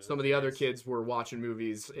remember that. Some of the other kids were watching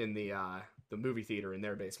movies in the movie theater in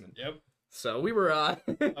their basement. Yep. So we were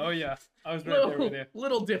oh yeah, I was right there with you.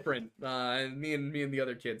 Little different. Me and the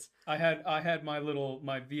other kids. I had my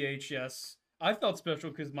VHS. I felt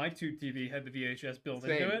special because my tube TV had the VHS built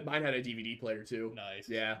into it. Mine had a DVD player too. Nice.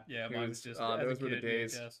 Yeah. Yeah, mine was just those were the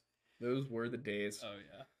days. VHS. Those were the days. Oh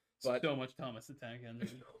yeah. But so much Thomas the Tank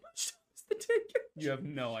Engine. the Tank Engine. You have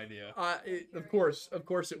no idea. Of course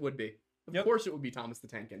it would be. Of course it would be Thomas the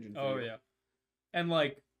Tank Engine. Oh yeah. And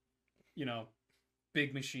like, you know,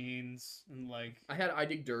 big machines and like I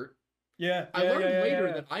Dig Dirt. Yeah. I learned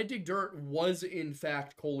later that I Dig Dirt was in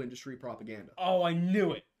fact coal industry propaganda. Oh, I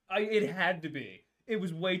knew it. It had to be. It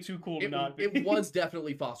was way too cool to not be. It was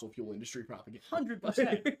definitely fossil fuel industry propaganda.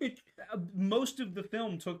 100%. Most of the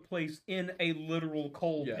film took place in a literal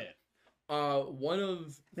coal pit.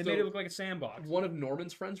 They made it look like a sandbox. One of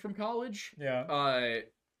Norman's friends from college,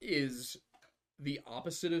 is the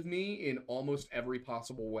opposite of me in almost every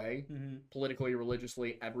possible way, politically,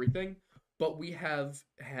 religiously, everything. But we have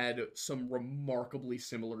had some remarkably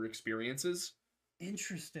similar experiences.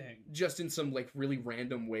 Interesting. Just in some like really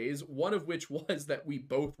random ways. One of which was that we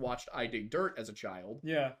both watched I Dig Dirt as a child.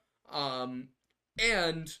 Yeah.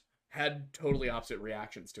 And had totally opposite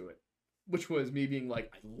reactions to it. Which was me being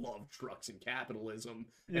like, I love trucks and capitalism.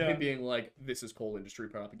 And him being like, this is coal industry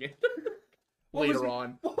propaganda. Later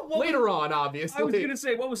on, obviously. I was gonna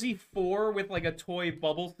say, what was he for with like a toy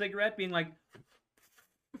bubble cigarette being like,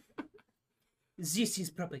 this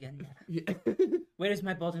is propaganda. Yeah. Where is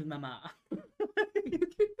my bottle, mama?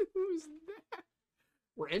 Who's that?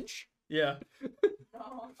 Wrench? Yeah.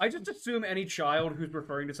 I just assume any child who's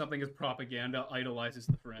referring to something as propaganda idolizes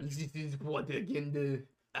the French. This is propaganda.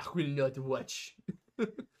 I will not watch.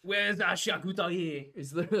 Where's our charcuterie?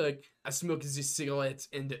 It's like, I smoke this cigarette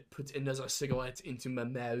and put another cigarette into my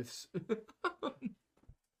mouth.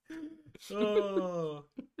 Oh.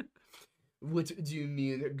 What do you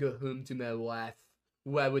mean, go home to my wife?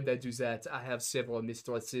 Why would I do that? I have several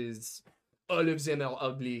mistresses. All of them are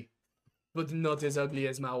ugly, but not as ugly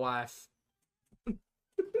as my wife.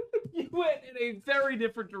 You went in a very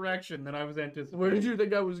different direction than I was anticipating. Where did you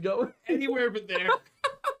think I was going? Anywhere but there.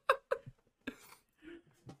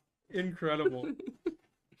 Incredible.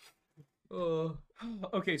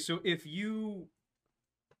 Okay, so if you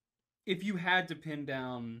if you had to pin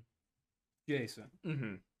down Jason,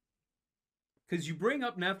 Mm-hmm. because you bring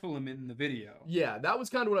up Nephilim in the video. Yeah, that was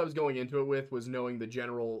kind of what I was going into it with, was knowing the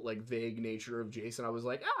general, like, vague nature of Jason. I was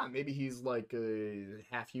like, maybe he's like a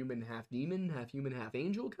half human, half demon, half human, half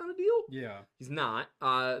angel kind of deal. Yeah. He's not.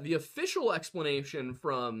 The official explanation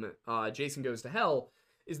from Jason Goes to Hell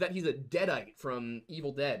is that he's a deadite from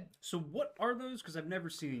Evil Dead. So what are those? Because I've never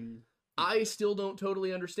seen. I still don't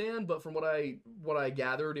totally understand, but from what I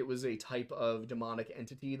gathered, it was a type of demonic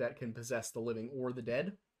entity that can possess the living or the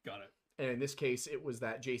dead. Got it. And in this case, it was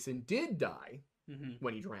that Jason did die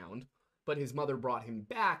when he drowned, but his mother brought him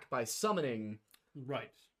back by summoning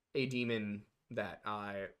Right. a demon that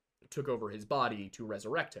took over his body to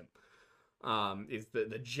resurrect him. Is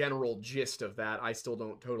the general gist of that. I still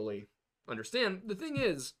don't totally understand. The thing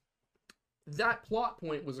is, that plot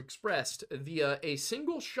point was expressed via a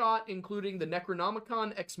single shot including the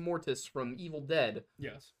Necronomicon Ex Mortis from Evil Dead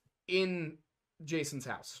Yes. in Jason's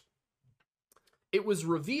house. It was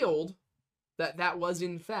revealed that was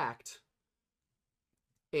in fact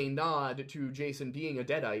a nod to Jason being a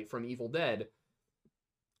deadite from Evil Dead.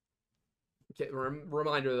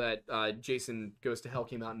 Reminder that Jason Goes to Hell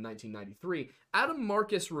came out in 1993. Adam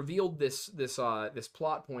Marcus revealed this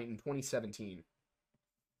plot point in 2017.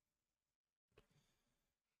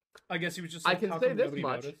 I guess he was just. I Like, can how say come this nobody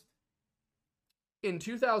much. noticed? In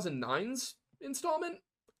 2009's installment,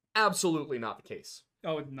 absolutely not the case.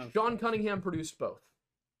 Oh no. Sean Cunningham produced both.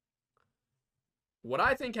 What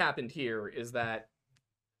I think happened here is that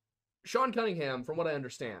Sean Cunningham, from what I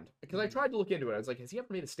understand, because I tried to look into it, I was like, has he ever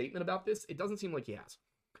made a statement about this? It doesn't seem like he has.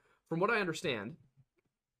 From what I understand,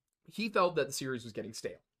 he felt that the series was getting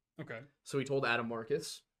stale. Okay. So he told Adam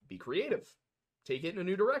Marcus, be creative. Take it in a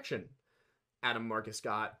new direction. Adam Marcus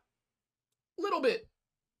got a little bit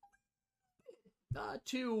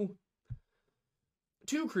too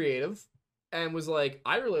creative and was like,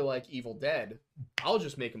 I really like Evil Dead. I'll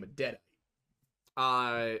just make him a deadite.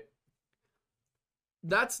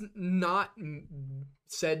 That's not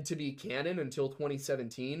said to be canon until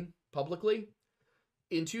 2017 publicly.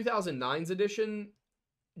 In 2009's edition,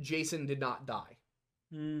 Jason did not die.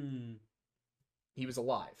 He was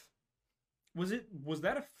alive. Was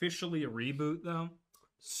that officially a reboot though?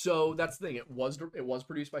 So that's the thing. It was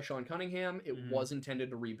produced by Sean Cunningham. It was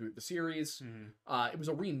intended to reboot the series. It was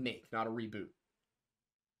a remake, not a reboot.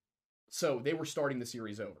 So they were starting the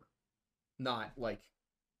series over, not like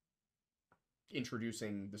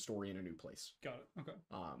introducing the story in a new place. Got it.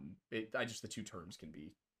 Okay. The two terms can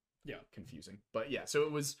be Yeah. confusing. But yeah, so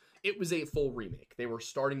it was a full remake. They were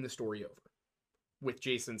starting the story over with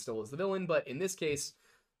Jason still as the villain, but in this case,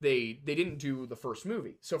 they didn't do the first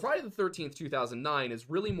movie. So Friday the 13th, 2009 is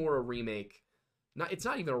really more a remake. It's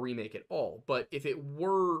not even a remake at all, but if it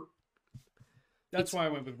were... That's why I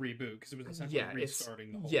went with reboot, because it was essentially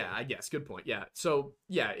restarting the whole Yeah, I guess. Good point. Yeah. So,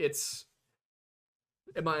 yeah, it's...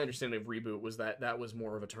 My understanding of reboot was that was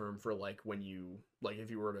more of a term for, like, when you... Like, if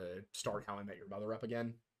you were to start How I Met Your Mother up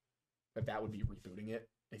again, that would be rebooting it.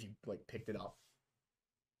 If you, like, picked it up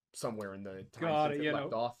somewhere in the time since it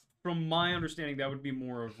left off. From my understanding, that would be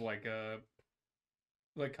more of like kind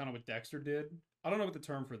of what Dexter did. I don't know what the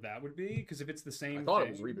term for that would be, because if it's the same... I thought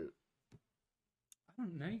it was reboot. I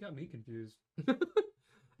don't know, you got me confused.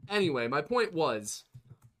 Anyway, my point was,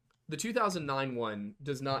 the 2009 one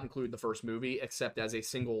does not include the first movie, except as a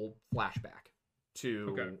single flashback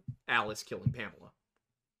to Alice killing Pamela.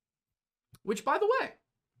 Which, by the way,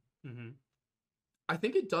 I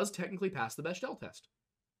think it does technically pass the Bechdel test.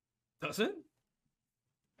 Does it?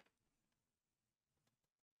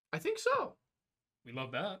 I think so. We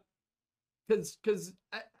love that. Because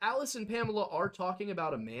Alice and Pamela are talking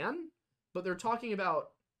about a man, but they're talking about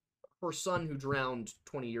her son who drowned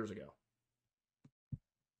 20 years ago.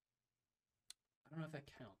 I don't know if that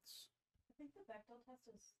counts. I think the Bechdel test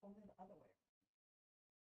is only the other way.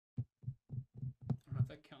 I don't know if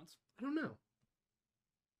that counts. I don't know.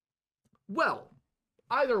 Well,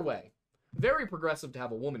 either way, very progressive to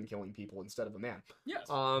have a woman killing people instead of a man. Yes.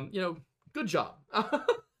 Good job.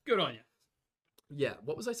 Good on you. Yeah,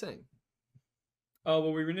 what was I saying?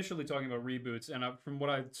 Well, we were initially talking about reboots, and from what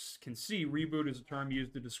I can see, reboot is a term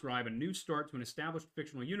used to describe a new start to an established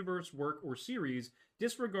fictional universe, work, or series,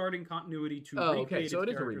 disregarding continuity to recreate its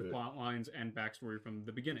characters, plot lines, and backstory from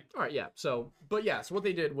the beginning. All right, yeah. So what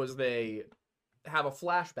they did was they have a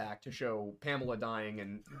flashback to show Pamela dying,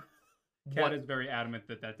 and Kat is very adamant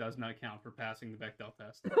that does not count for passing the Bechdel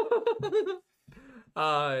test.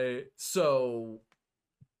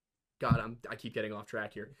 God, I keep getting off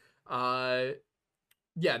track here.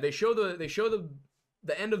 Yeah, they show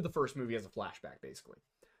the end of the first movie as a flashback, basically,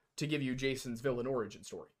 to give you Jason's villain origin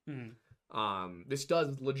story. Mhm. This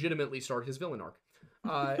does legitimately start his villain arc.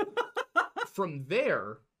 From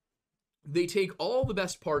there, they take all the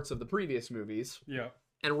best parts of the previous movies Yeah.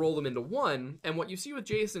 and roll them into one. And what you see with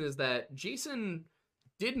Jason is that Jason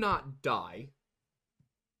did not die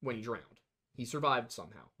when he drowned. He survived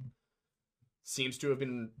somehow. Seems to have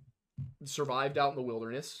been survived out in the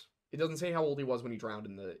wilderness. It doesn't say how old he was when he drowned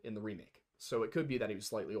in the remake, so it could be that he was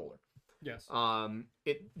slightly older. Yes.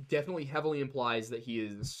 It definitely heavily implies that he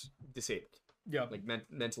is disabled, Yeah. like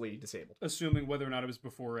mentally disabled. Assuming whether or not it was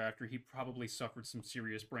before or after, he probably suffered some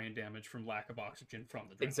serious brain damage from lack of oxygen from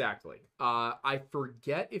the drowning. Exactly. I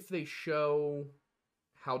forget if they show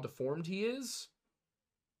how deformed he is,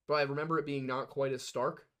 but I remember it being not quite as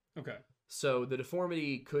stark. Okay. So the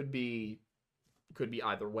deformity could be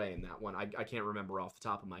either way in that one. I can't remember off the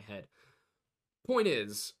top of my head. Point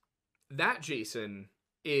is, that Jason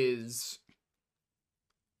is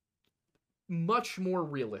much more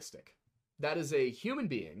realistic. That is a human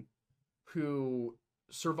being who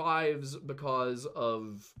survives because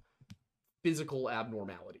of physical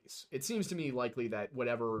abnormalities. It seems to me likely that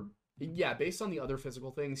based on the other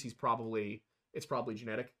physical things, it's probably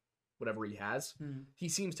genetic, whatever he has. He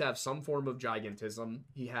seems to have some form of gigantism.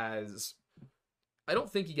 I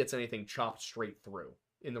don't think he gets anything chopped straight through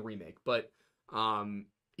in the remake, but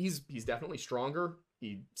he's definitely stronger.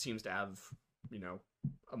 He seems to have,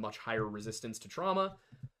 a much higher resistance to trauma,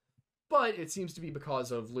 but it seems to be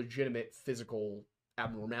because of legitimate physical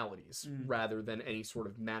abnormalities rather than any sort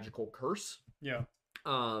of magical curse. Yeah.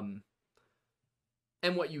 And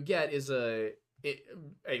what you get is a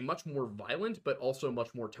much more violent, but also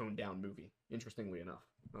much more toned down movie, interestingly enough.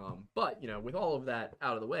 But, with all of that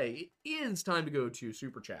out of the way, it is time to go to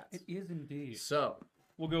Super Chats. It is indeed. So,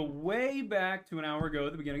 We'll go way back to an hour ago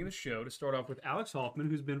at the beginning of the show to start off with Alex Hoffman,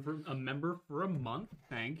 who's been a member for a month.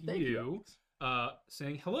 Thank you.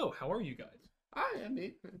 Saying, hello, how are you guys? I'm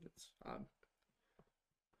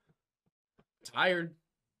tired.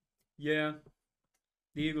 Yeah.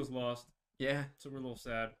 The Eagles lost, Yeah. so we're a little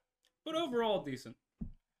sad. But overall, decent.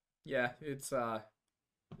 Yeah, it's, I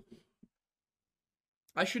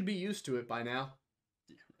should be used to it by now,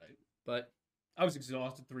 Yeah, right. but, I was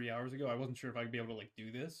exhausted 3 hours ago. I wasn't sure if I'd be able to, do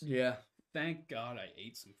this. yeah. Thank God I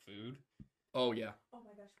ate some food. Oh, yeah. Oh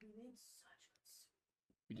my gosh, we made such good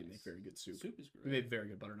soup. We did make very good soup. Soup is great. We made very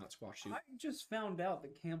good butternut squash soup. I just found out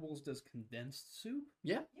that Campbell's does condensed soup.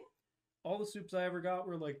 Yeah. All the soups I ever got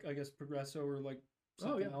were I guess Progresso or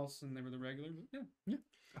something else, and they were the regular. But yeah.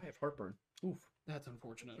 I have heartburn. Oof. That's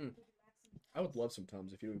unfortunate. I would love some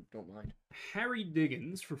Tums if you don't mind. Harry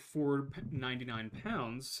Diggins for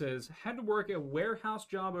 £4.99 says, had to work a warehouse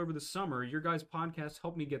job over the summer. Your guys' podcast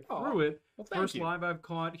helped me get through it. Well, thank First you. live I've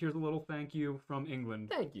caught. Here's a little thank you from England.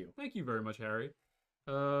 Thank you. Thank you very much, Harry.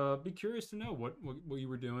 Be curious to know what you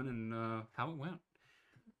were doing and how it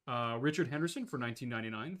went. Richard Henderson for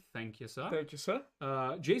 $19.99. Thank you, sir. Thank you, sir.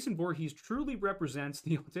 Jason Voorhees truly represents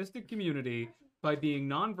the autistic community by being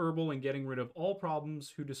nonverbal and getting rid of all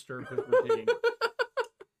problems who disturb his routine.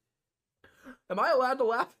 Am I allowed to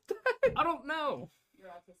laugh at that? I don't know. You're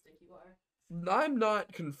autistic, you are. I'm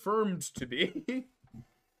not confirmed to be.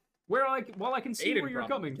 While I can see Aiden where you're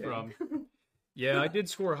probably coming can. from. Yeah, I did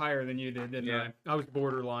score higher than you did, didn't Yeah. I? I was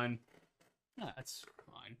borderline. That's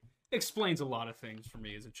fine. Explains a lot of things for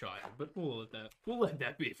me as a child, but we'll let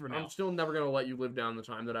that be for now. I'm still never going to let you live down the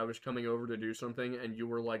time that I was coming over to do something and you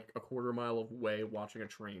were like a quarter mile away watching a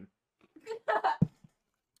train.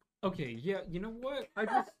 Okay, yeah, you know what?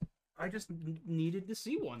 I just needed to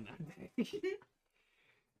see one that day.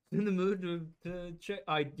 In the mood to check.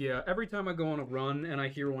 Every time I go on a run and I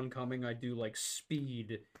hear one coming, I do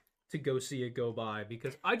speed to go see it go by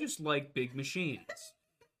because I just like big machines.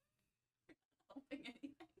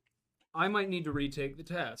 I might need to retake the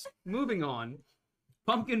test. Moving on.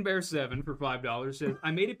 Pumpkin Bear 7 for $5 says,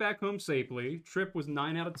 I made it back home safely. Trip was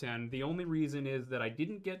 9 out of 10. The only reason is that I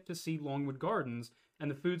didn't get to see Longwood Gardens,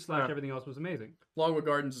 and the food / everything else was amazing. Longwood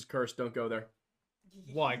Gardens is cursed. Don't go there.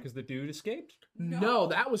 Why? Because the dude escaped? No,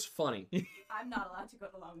 that was funny. I'm not allowed to go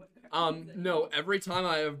to Longwood Gardens. No, every time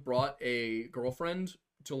I have brought a girlfriend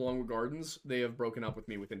to Longwood Gardens, they have broken up with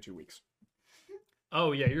me within 2 weeks.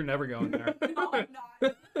 Oh, yeah, you're never going there. No, I'm not.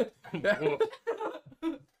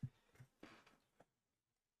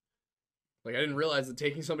 Like, I didn't realize that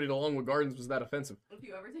taking somebody to Longwood Gardens was that offensive. If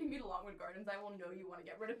you ever take me to Longwood Gardens, I will know you want to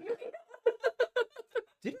get rid of me.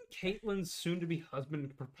 Didn't Caitlin's soon-to-be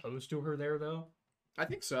husband propose to her there, though? I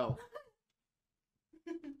think so.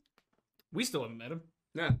 We still haven't met him.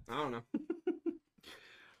 Yeah, I don't know.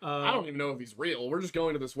 I don't even know if he's real. We're just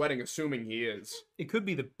going to this wedding assuming he is. It could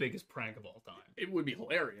be the biggest prank of all time. It would be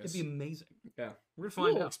hilarious. It'd be amazing. Yeah. We're It's a gonna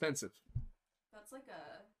little find out. expensive. That's like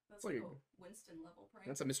a like a a- Winston level prank.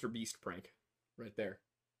 That's a Mr. Beast prank right there.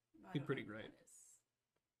 I Be don't pretty know what great.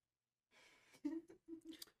 that is.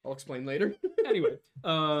 I'll explain later. Anyway,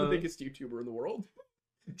 The biggest YouTuber in the world.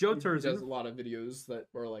 Joe He does a Terza. lot of videos that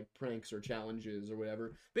are like pranks or challenges or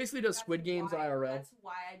whatever. Basically does That's Squid Games why- IRL. That's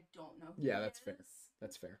why I don't know. Who Yeah, he that's fair. is.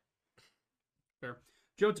 That's fair. Fair.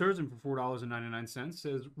 Joe Terzin for $4.99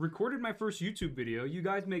 says, recorded my first YouTube video. You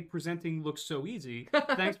guys make presenting look so easy.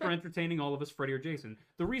 Thanks for entertaining all of us, Freddie or Jason.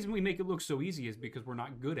 The reason we make it look so easy is because we're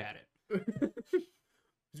not good at it.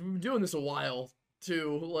 We've been doing this a while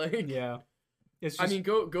too. Like, Yeah. It's I just, mean,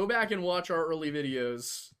 go back and watch our early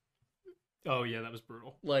videos. oh yeah, that was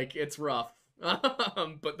brutal. Like, it's rough.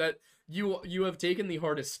 But that you have taken the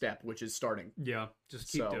hardest step, which is starting. Yeah,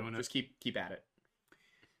 just keep So doing it. just keep at it.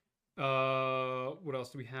 What else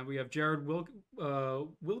do we have? We have Jared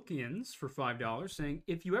Wilkins for $5 saying,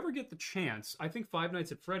 if you ever get the chance, I think Five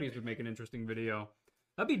Nights at Freddy's would make an interesting video.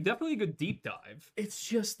 That'd be definitely a good deep dive. It's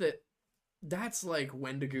just that that's like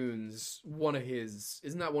Wendigoon's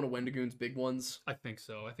isn't that one of Wendigoon's big ones? I think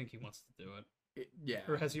so. I think he wants to do it. Yeah.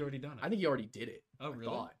 Or has he already done it? I think he already did it. Oh, I really?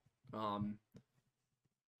 thought.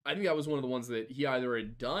 I think that was one of the ones that he either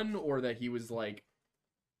had done or that he was like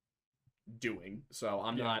doing. So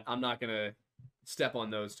I'm not gonna step on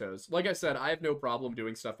those toes. Like I said, I have no problem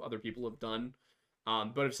doing stuff other people have done.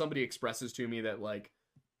 But if somebody expresses to me that like,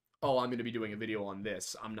 oh, I'm gonna be doing a video on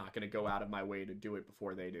this, I'm not gonna go out of my way to do it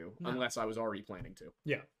before they do, No. unless I was already planning to.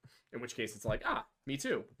 Yeah. In which case, it's like, me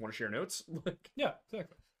too. Want to share notes? Like, Yeah,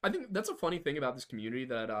 exactly. I think that's a funny thing about this community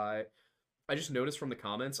that I just noticed from the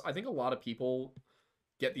comments. I think a lot of people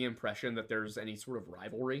get the impression that there's any sort of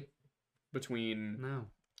rivalry between No.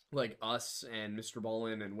 like us and Mr.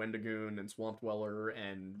 Ballin and Wendigoon and Swamp Dweller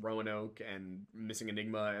and Roanoke and Missing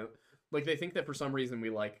Enigma. Like they think that for some reason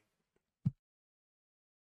we like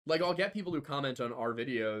I'll get people who comment on our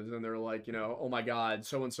videos and they're like, you know, oh my god,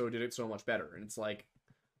 so and so did it so much better. And it's like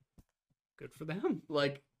Good for them.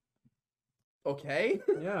 okay.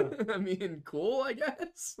 Yeah. I mean, cool, I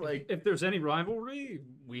guess. Like If there's any rivalry,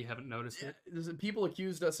 we haven't noticed it. people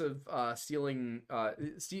accused us of stealing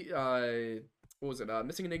what was it?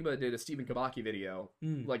 Missing Enigma did a Stephen Kabaki video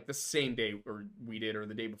Mm. like the same day or we did or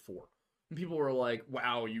the day before. And people were like,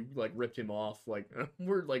 "Wow, you like ripped him off." Like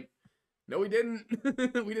we're like, "No, we didn't.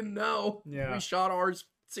 We didn't know. Yeah. We shot ours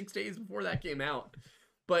 6 days before that came out."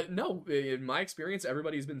 But no, in my experience,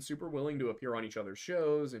 everybody's been super willing to appear on each other's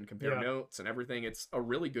shows and compare Yeah. notes and everything. It's a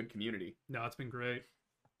really good community. No, it's been great.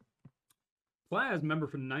 Plaz member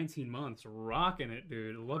for 19 months, rocking it,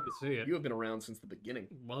 dude. Love to see it. You have been around since the beginning.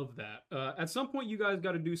 Love that. At some point, you guys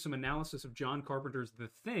got to do some analysis of John Carpenter's The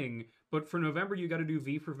Thing, but for November, you got to do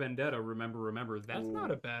V for Vendetta. Remember. That's Ooh.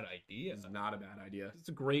 not a bad idea. It's not a bad idea. It's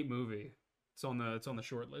a great movie. It's on the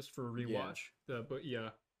short list for a rewatch. But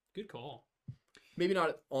yeah, good call. Maybe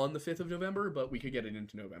not on the 5th of November, but we could get it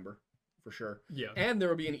into November for sure. Yeah. And there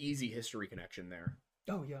will be an easy history connection there.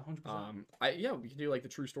 Oh yeah, 100%. We can do like the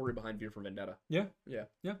true story behind V for Vendetta. Yeah. Yeah.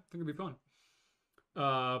 Yeah, I think it'd be fun.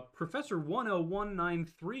 Professor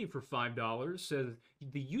 10193 for $5 says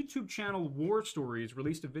the YouTube channel War Stories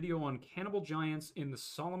released a video on cannibal giants in the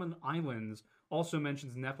Solomon Islands. Also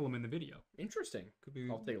mentions Nephilim in the video. Interesting. Could be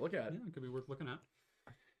I'll take a look at it. Yeah, it could be worth looking at.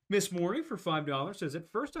 Miss Maury for $5 says,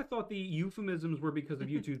 at first I thought the euphemisms were because of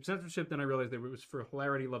YouTube censorship, then I realized that it was for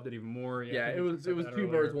hilarity, loved it even more. Yeah, I think it we was talked about that two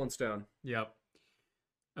earlier. birds, one stone. Yep.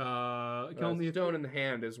 A Kelly, stone in the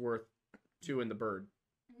hand is worth 2 in the bird.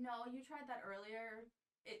 No, you tried that earlier.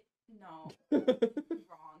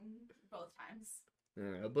 Wrong both times.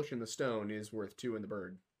 A bush in the stone is worth 2 in the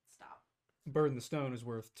bird. Stop. Bird in the Stone is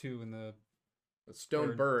worth 2 in the... A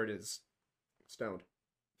stoned bird is stoned.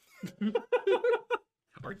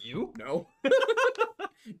 Are you? No.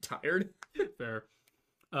 Tired. Fair.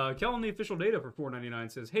 Kellen, the official data for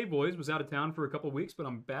 $4.99 says, hey boys, was out of town for a couple weeks, but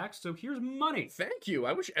I'm back, so here's money. Thank you.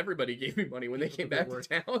 I wish everybody gave me money when they came back to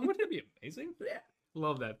town. Wouldn't it be amazing? Yeah.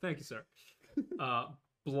 Love that. Thank you, sir.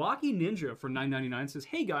 Blocky Ninja for $9.99 says,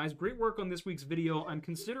 hey guys, great work on this week's video. I'm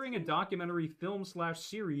considering a documentary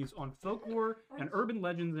film/series on folklore and urban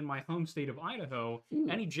legends in my home state of Idaho.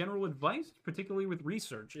 Any general advice, particularly with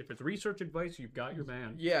research? If it's research advice, you've got your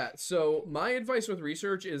man. Yeah, so my advice with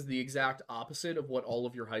research is the exact opposite of what all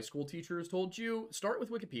of your high school teachers told you. Start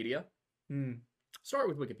with Wikipedia. Start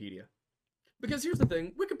with Wikipedia. Because here's the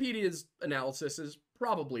thing, Wikipedia's analysis is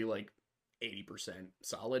probably like 80%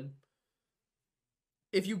 solid.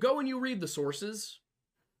 If you go and you read the sources,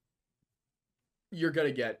 you're going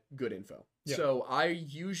to get good info. Yeah. So I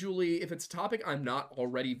usually, if it's a topic I'm not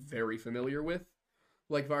already very familiar with,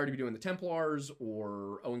 like if I were to be doing the Templars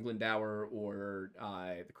or Owen Glendower or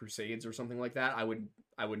the Crusades or something like that, I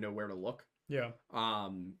would know where to look Yeah.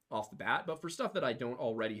 off the bat. But for stuff that I don't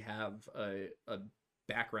already have a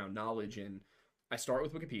background knowledge in, I start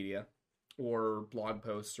with Wikipedia or blog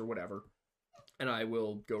posts or whatever, and I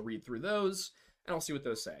will go read through those and I'll see what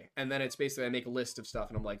those say. And then it's basically I make a list of stuff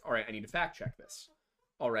and I'm like, all right, I need to fact check this.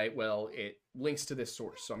 All right, well, it links to this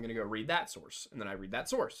source, so I'm going to go read that source, and then I read that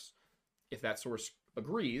source. If that source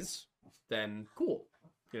agrees, then cool.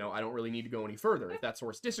 You know, I don't really need to go any further. If that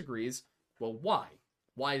source disagrees, well, why?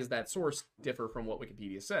 Why does that source differ from what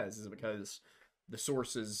Wikipedia says? Is it because the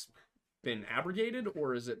source has been abrogated,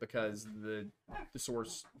 or is it because the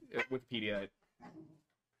source, Wikipedia...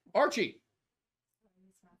 Archie!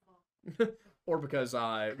 Or because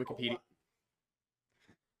Wikipedia...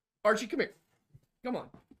 Archie, come here. Come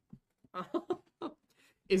on.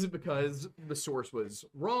 Is it because the source was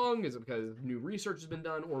wrong? Is it because new research has been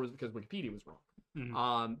done? Or is it because Wikipedia was wrong?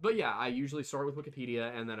 Mhm. But yeah, I usually start with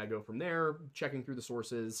Wikipedia and then I go from there, checking through the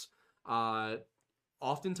sources.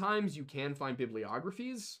 Oftentimes you can find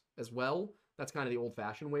bibliographies as well. That's kind of the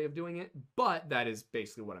old-fashioned way of doing it. But that is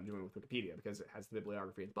basically what I'm doing with Wikipedia because it has the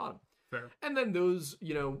bibliography at the bottom. Fair. And then those,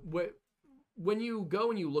 you know, when you go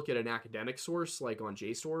and you look at an academic source, like on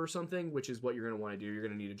JSTOR or something, which is what you're going to want to do, you're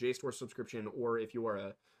going to need a JSTOR subscription, or if you are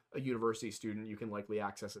a university student, you can likely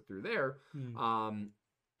access it through there.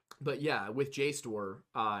 But yeah, with JSTOR,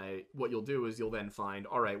 what you'll do is you'll then find,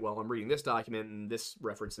 all right, well, I'm reading this document, and this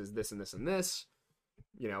references this and this and this,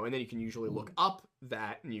 you know, and then you can usually look up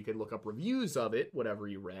that, and you can look up reviews of it, whatever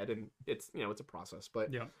you read, and it's, you know, it's a process.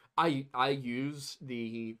 But Yeah. I use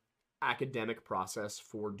the academic process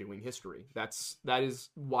for doing history. That is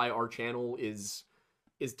why our channel is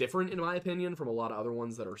different, in my opinion, from a lot of other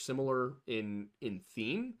ones that are similar in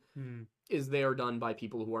theme. Is they are done by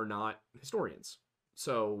people who are not historians,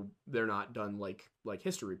 so they're not done like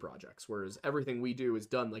history projects, whereas everything we do is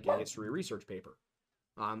done like a history research paper.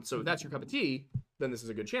 So if that's your cup of tea, then this is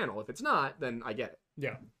a good channel. If it's not, then I get it.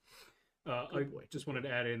 Yeah. I just wanted to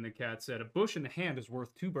add in, the cat said, a bush in the hand is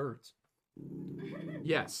worth 2 birds.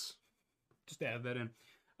 Yes. Just add that in.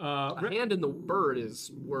 A hand in the bird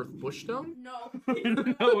is worth bushstone?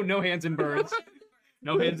 No. no hands in birds.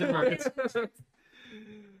 No hands in birds.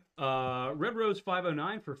 Red Rose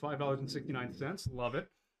 509 for $5.69. Love it.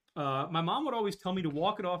 My mom would always tell me to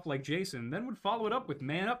walk it off like Jason, then would follow it up with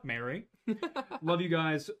 "Man up, Mary." Love you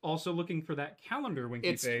guys. Also looking for that calendar,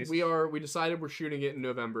 Winky Face. We decided we're shooting it in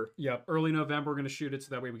November. Yep, early November we're going to shoot it so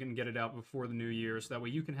that way we can get it out before the new year, so that way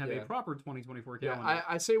you can have a proper 2024 calendar. Yeah,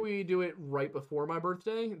 I say we do it right before my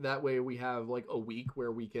birthday. That way we have like a week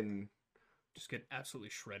where we can just get absolutely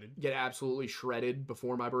shredded. Get absolutely shredded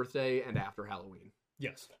before my birthday and after Halloween.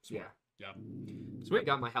 Yes. Smart. Yeah. Sweet. I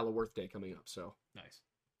got my Halloween day coming up, so nice.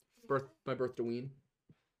 My birthday. It's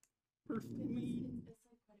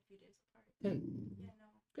like quite a few days apart. Yeah, no. I know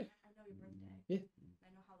your birthday. Yeah. I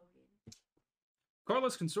know Halloween.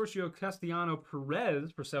 Carlos Consorcio Castellano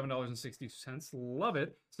Perez for $7.60. Love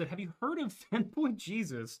it. Said, have you heard of Fanboy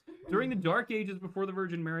Jesus? During the Dark Ages, before the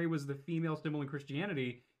Virgin Mary was the female symbol in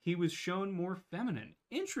Christianity, he was shown more feminine.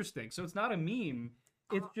 Interesting. So it's not a meme.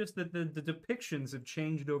 It's just that the depictions have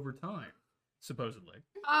changed over time, supposedly.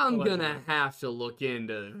 I'm gonna have to look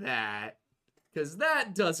into that, because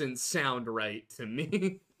that doesn't sound right to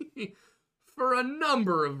me. For a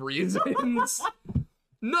number of reasons.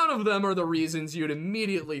 None of them are the reasons you'd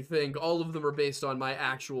immediately think. All of them are based on my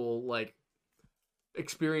actual, like,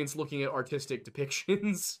 experience looking at artistic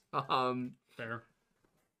depictions. Fair.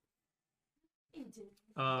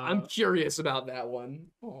 I'm curious about that one.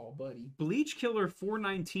 Oh, buddy. Bleach Killer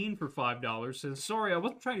 419 for $5 says, sorry, I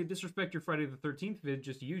wasn't trying to disrespect your Friday the 13th vid,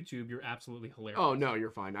 just YouTube. You're absolutely hilarious. Oh, no,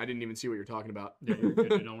 you're fine. I didn't even see what you're talking about. Yeah, you're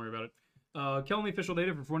good. Don't worry about it. Kill Me Official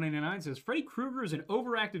Data for $4.99 says, Freddy Krueger is an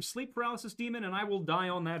overactive sleep paralysis demon, and I will die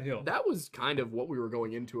on that hill. That was kind of what we were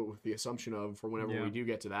going into it with the assumption of for whenever we do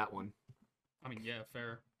get to that one. I mean, yeah,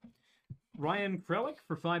 fair. Ryan Krelick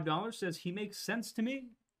for $5 says, he makes sense to me.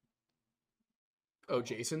 Oh,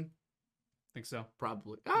 Jason? Think so.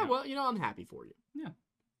 Probably. Yeah. Well, you know, I'm happy for you. Yeah.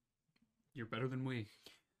 You're better than we.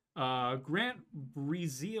 Grant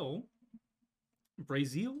Brazil?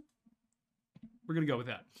 We're going to go with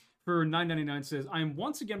that. For $9.99 says, I am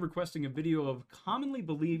once again requesting a video of commonly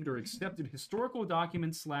believed or accepted historical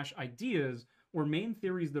documents / ideas or main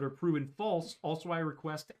theories that are proven false. Also, I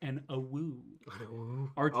request an awoo.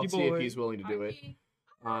 I'll see if he's willing to do it.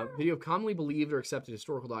 Video of commonly believed or accepted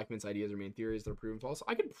historical documents, ideas, or main theories that are proven false.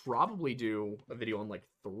 I could probably do a video on like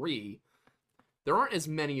 3. There aren't as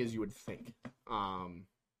many as you would think.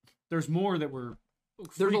 There's more that were.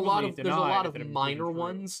 There's a lot of that minor have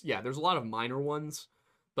ones. Yeah, there's a lot of minor ones,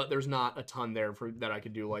 but there's not a ton there for that I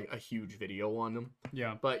could do like a huge video on them.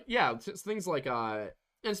 Yeah. But yeah, it's things like and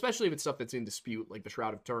especially if it's stuff that's in dispute, like the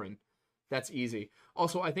Shroud of Turin, that's easy.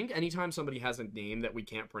 Also, I think anytime somebody has a name that we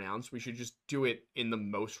can't pronounce, we should just do it in the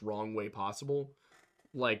most wrong way possible,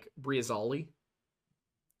 like Briazali.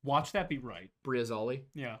 Watch that be right. Briazali.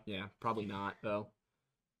 Yeah. Yeah, probably not though.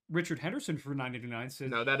 Richard Henderson for $9.99 says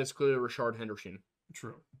No, that is clearly Richard Henderson.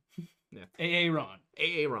 true. Yeah. A.A. Ron.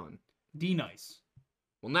 A.A. Ron. D nice.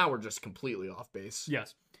 Well, now we're just completely off base.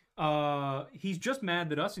 Yes. He's just mad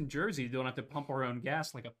that us in Jersey don't have to pump our own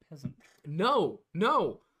gas like a peasant. No.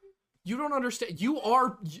 You don't understand. You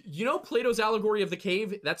know Plato's allegory of the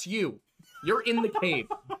cave? That's you. You're in the cave.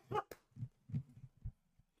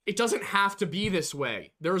 It doesn't have to be this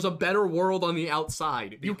way. There's a better world on the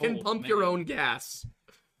outside. You can pump your own gas.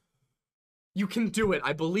 You can do it.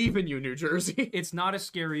 I believe in you, New Jersey. It's not as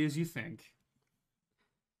scary as you think.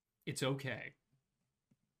 It's okay.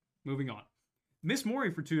 Moving on. Miss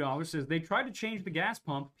Maury for $2 says they tried to change the gas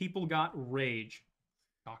pump. People got rage.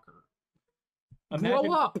 Shocker.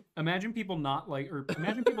 Grow up. Imagine people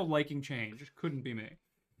imagine people liking change. It couldn't be me.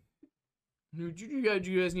 Do you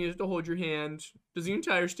guys need us to hold your hand? Does the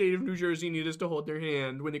entire state of New Jersey need us to hold their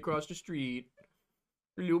hand when they cross the street?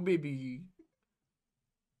 Little baby.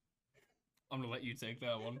 I'm gonna let you take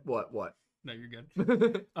that one. What? No, you're good.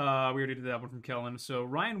 We already did that one from Kellen. So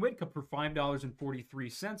Ryan Whitcup for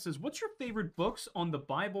 $5.43 says, "What's your favorite books on the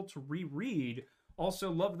Bible to reread?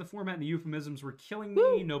 Also, love the format and the euphemisms were killing me.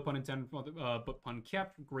 Woo! No pun intended, but pun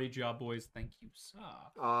kept. Great job, boys. Thank you, sir."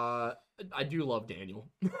 I do love Daniel.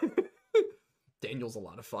 Daniel's a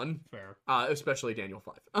lot of fun. Fair. Especially Daniel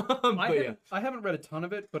 5. I haven't read a ton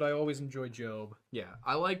of it, but I always enjoy Job. Yeah,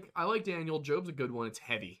 I like Daniel. Job's a good one. It's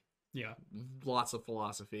heavy. Yeah. Lots of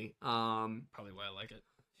philosophy. Probably why I like it.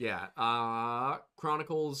 Yeah.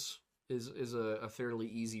 Chronicles is a fairly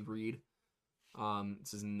easy read.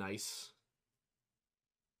 This is nice.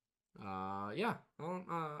 Yeah.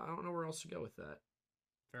 I don't know where else to go with that.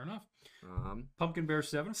 Fair enough. Pumpkin Bear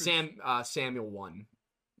 7. Samuel 1.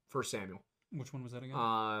 First Samuel. Which one was that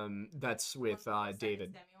again? That's with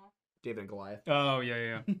David. David and Goliath. Oh,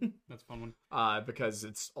 yeah. That's a fun one. Because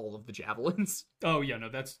it's all of the javelins. Oh, yeah, no,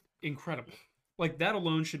 that's incredible. Like, that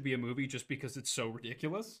alone should be a movie just because it's so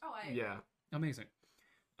ridiculous. Oh, yeah. Amazing.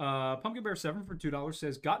 Pumpkin Bear 7 for $2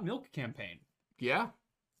 says, "Got Milk campaign." Yeah.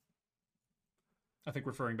 I think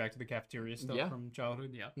referring back to the cafeteria stuff from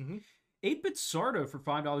childhood, yeah. Mm-hmm. 8-Bit Sardo for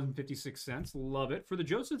 $5.56. Love it. For the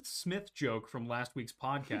Joseph Smith joke from last week's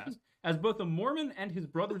podcast. As both a Mormon and his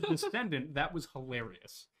brother's descendant, that was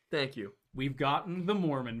hilarious. Thank you. We've gotten the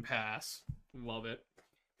Mormon pass. Love it.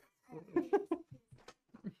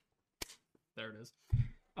 There it is.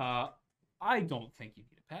 I don't think you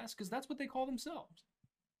need a pass because that's what they call themselves.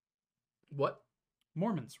 What?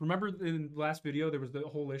 Mormons. Remember in the last video there was the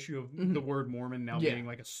whole issue of the word Mormon now being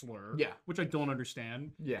like a slur? Yeah. Which I don't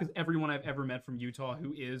understand. Yeah. Because everyone I've ever met from Utah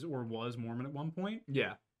who is or was Mormon at one point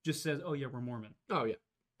just says, "Oh yeah, we're Mormon." Oh yeah.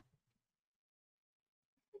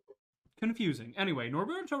 Confusing. Anyway,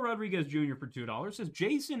 Norberto Rodriguez Jr. for $2 says,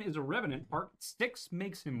 "Jason is a revenant. Part 6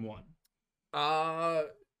 makes him one."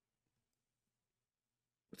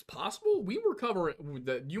 It's possible. We were covering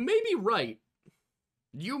the. You may be right.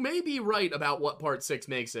 You may be right about what part 6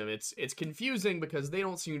 makes him. It's confusing because they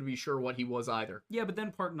don't seem to be sure what he was either. Yeah, but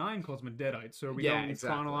then part 9 calls him a Deadite. So are we going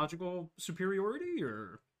chronological superiority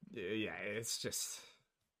or? Yeah, it's just.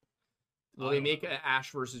 Well, they make an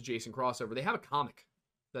Ash versus Jason crossover. They have a comic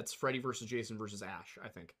that's Freddy versus Jason versus Ash. I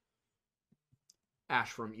think.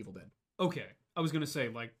 Ash from Evil Dead. Okay, I was gonna say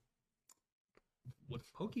like, what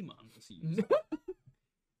Pokemon was he using?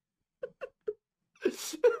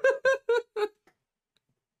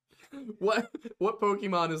 What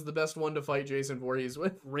Pokemon is the best one to fight Jason Voorhees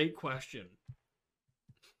with? Great question.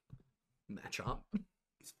 Matchup.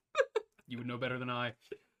 You would know better than I.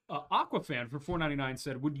 Aquafan for $4.99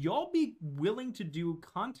 said, "Would y'all be willing to do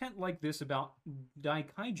content like this about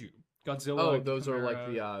Daikaiju? Godzilla?" Oh, those are like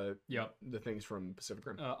the things from Pacific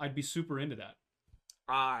Rim. I'd be super into that.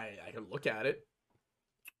 I can look at it.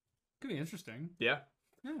 Could be interesting. Yeah.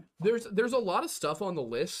 Yeah. There's a lot of stuff on the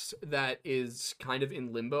list that is kind of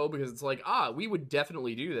in limbo because it's like, we would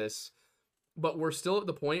definitely do this, but we're still at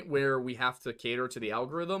the point where we have to cater to the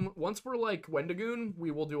algorithm. Once we're like Wendigoon,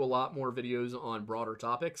 we will do a lot more videos on broader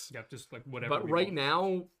topics. Yeah, just like whatever. But right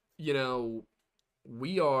now,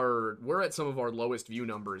 we're at some of our lowest view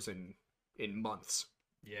numbers in months.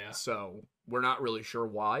 Yeah. So we're not really sure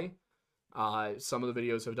why. Some of the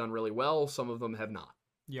videos have done really well. Some of them have not.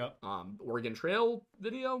 Yep. Oregon Trail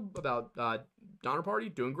video about Donner Party,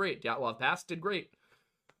 doing great. Dyatlov Pass did great.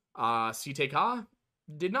 CTK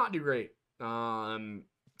did not do great.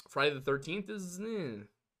 Friday the 13th is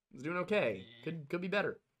doing okay. Could be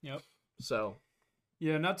better. Yep. So.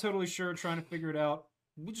 Yeah, not totally sure. Trying to figure it out.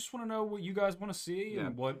 We just want to know what you guys want to see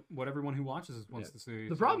and what everyone who watches us wants to see.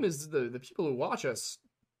 The problem is the people who watch us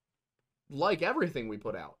like everything we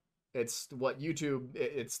put out. It's what YouTube.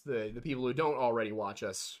 It's the people who don't already watch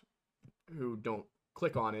us who don't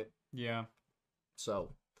click on it. Yeah. So.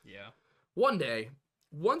 Yeah. One day,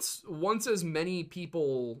 once as many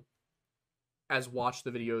people as watch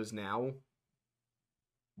the videos now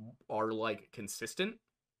are like consistent,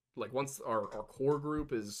 like once our core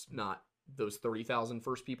group is not those 30,000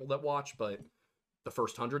 first people that watch, but the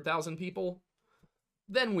first 100,000 people,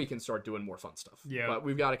 then we can start doing more fun stuff. Yeah. But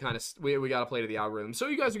we've got to we got to play to the algorithm. So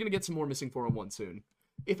you guys are going to get some more Missing 401 soon.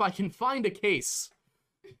 If I can find a case,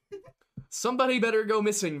 somebody better go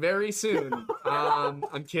missing very soon.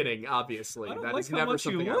 I'm kidding, obviously. I don't that like is how never much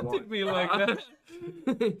something you I looked want. at me like that.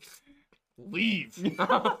 Leave.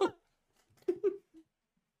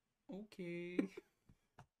 Okay.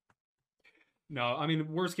 No, I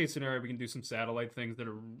mean, worst case scenario, we can do some satellite things that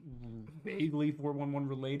are vaguely 411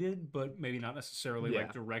 related, but maybe not necessarily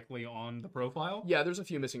like directly on the profile. Yeah, there's a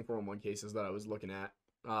few Missing 411 cases that I was looking at,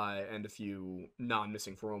 and a few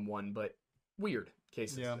non-Missing 411, but weird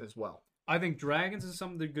cases as well. I think Dragons is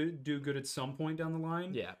something to do good at some point down the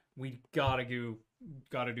line. Yeah. We gotta do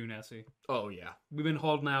Nessie. Oh, yeah. We've been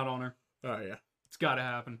holding out on her. Oh, yeah. It's gotta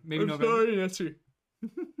happen. Maybe I'm November. sorry, Nancy.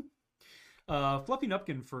 Fluffy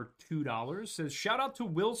Nupkin for $2 says, shout out to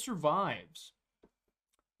Will Survives.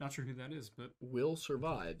 Not sure who that is, but... Will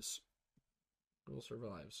Survives. Will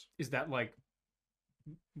Survives. Is that like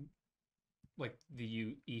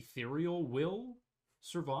the ethereal Will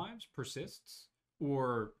survives, persists?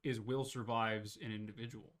 Or is Will Survives an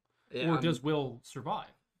individual? Yeah, or does Will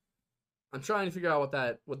survive? I'm trying to figure out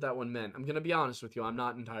what that one meant. I'm going to be honest with you. I'm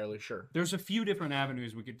not entirely sure. There's a few different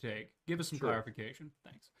avenues we could take. Give us some clarification.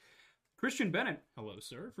 Thanks. Christian Bennett, hello,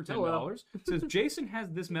 sir, for $10, Hello. says, Jason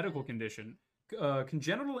has this medical condition,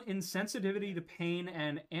 congenital insensitivity to pain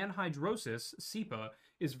and anhidrosis, SEPA,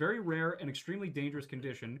 is very rare and extremely dangerous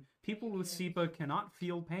condition. People with SEPA cannot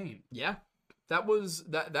feel pain. Yeah. That is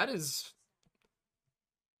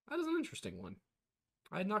an interesting one.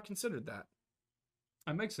 I had not considered that.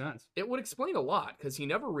 That makes sense. It would explain a lot, because he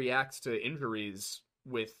never reacts to injuries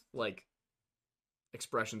with, like,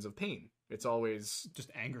 expressions of pain. It's always...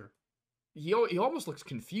 just anger. He almost looks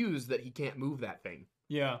confused that he can't move that thing.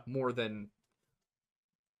 Yeah. More than...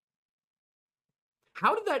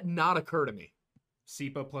 How did that not occur to me?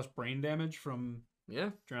 SEPA plus brain damage from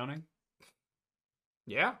drowning.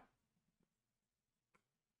 Yeah.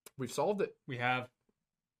 We've solved it. We have.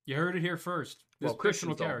 You heard it here first. This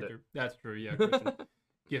Christian fictional solved character. That's true, yeah, Christian.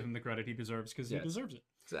 Give him the credit he deserves, because he deserves it.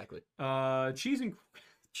 Exactly. Cheese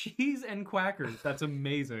and Quackers. That's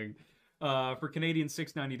amazing. For Canadian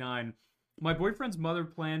 $6.99. My boyfriend's mother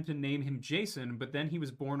planned to name him Jason, but then he was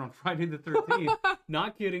born on Friday the 13th.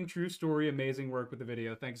 Not kidding. True story. Amazing work with the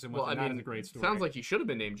video. Thanks so much. Well, That is a great story. Sounds like he should have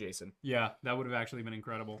been named Jason. Yeah, that would have actually been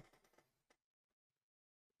incredible.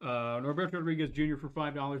 Norberto Rodriguez Jr. for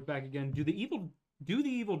 $5 back again. Do the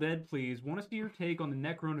Evil Dead, please. Want to see your take on the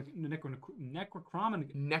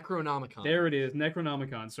Necronomicon. There it is,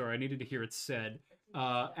 Necronomicon. Sorry, I needed to hear it said.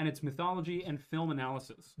 And its mythology and film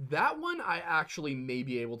analysis. That one I actually may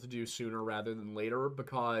be able to do sooner rather than later,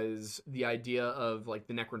 because the idea of like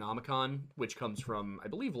the Necronomicon, which comes from, I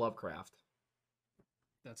believe, Lovecraft.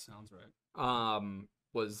 That sounds right.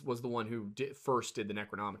 Was the one who first did the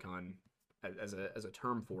Necronomicon as a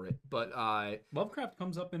term for it. But Lovecraft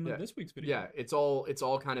comes up in this week's video. Yeah, it's all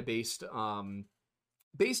kind of based around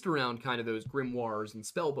kind of those grimoires and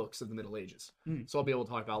spell books of the Middle Ages. So I'll be able to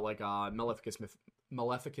talk about like Maleficus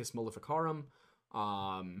Maleficarum.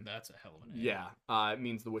 That's a hell of a name. Yeah, it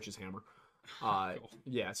means the witch's hammer. Cool.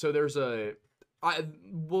 Yeah, so there's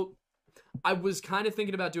I was kind of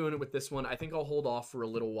thinking about doing it with this one. I think I'll hold off for a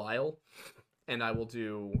little while, and I will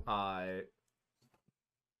do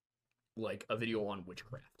like a video on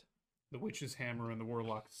witchcraft. The witch's hammer and the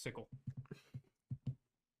warlock's sickle.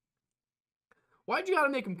 Why'd you gotta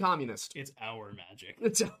make him communist? It's our magic.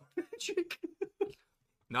 It's our magic.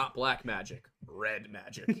 Not black magic, red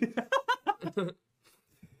magic.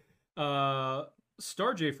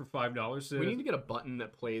 Starjay for $5 says, We need to get a button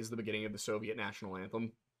that plays the beginning of the Soviet national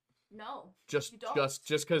anthem. No. Just you don't.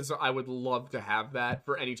 because I would love to have that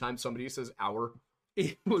for any time somebody says "our."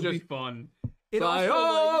 it would be fun. It By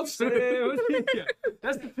also, all yeah.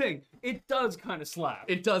 That's the thing. It does kind of slap.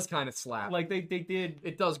 It does kind of slap. Like they did.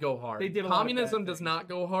 It does go hard. They did a lot of Communism bad does things. not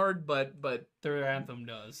go hard, but Their anthem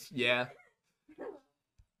does. yeah.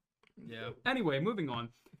 Yeah. Anyway, moving on.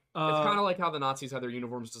 It's kind of like how the Nazis had their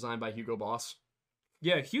uniforms designed by Hugo Boss.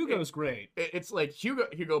 Yeah, Hugo's great. It's like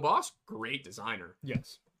Hugo Boss, great designer.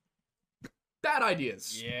 Yes. Bad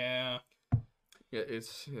ideas. Yeah. Yeah,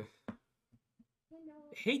 it's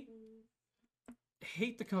Hate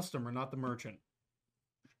the customer, not the merchant.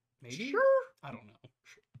 Maybe. sure. I don't know.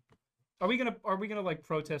 Are we gonna like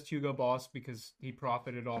protest Hugo Boss because he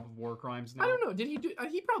profited off of war crimes now? I don't know. Did he do?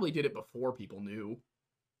 He probably did it before people knew.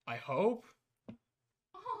 I hope.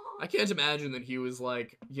 I can't imagine that he was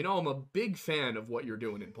like, I'm a big fan of what you're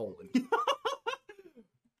doing in Poland.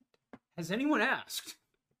 Has anyone asked?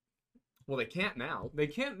 Well, they can't now. They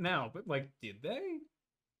can't now, but like, did they?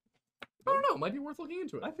 I don't know. Might be worth looking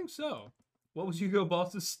into it. I think so. What was Hugo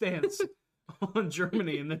Boss's stance on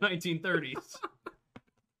Germany in the 1930s?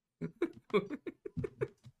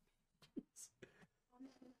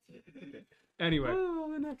 Anyway,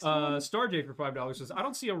 Oh, the next one. Starjay for $5 says, I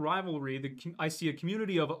don't see a rivalry. I see a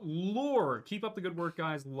community of lore. Keep up the good work,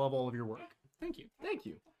 guys. Love all of your work. Thank you. Thank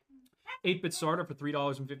you. 8-Bit Starter for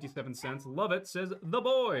 $3.57. Love it, says The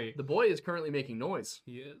Boy. The boy is currently making noise.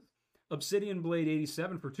 He is. Obsidian Blade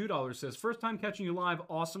 87 for $2 says, first time catching you live.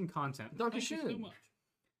 Awesome content. Danke Thank you so schön.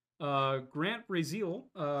 much. Grant Brazil.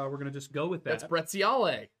 We're going to just go with that. That's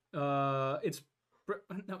Breziale.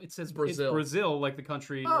 It says Brazil. It's Brazil, like the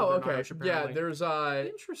country. Oh, Northern okay. Irish, Yeah, apparently. there's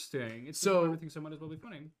Interesting. It's so- everything, so might as well be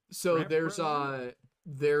funny. So Grant there's Brazil?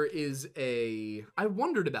 there is a I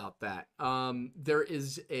wondered about that. There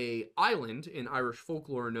is a island in Irish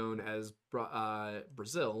folklore known as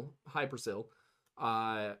Brazil, High Brazil,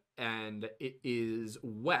 and it is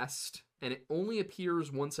west, and it only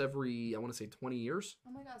appears once every, I want to say 20 years.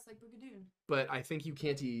 Oh my god, it's like Brigadoon. But I think you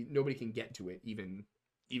can't nobody can get to it even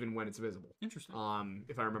when it's visible. Interesting.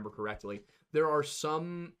 If I remember correctly. There are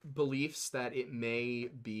some beliefs that it may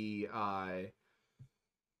be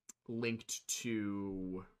linked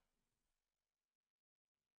to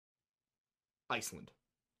Iceland.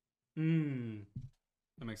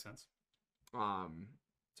 That makes sense. Um,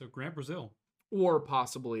 So Grant Brazil. or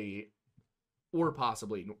possibly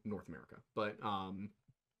North America. But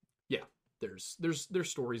yeah, there's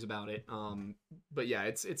stories about it. But yeah,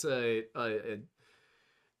 it's a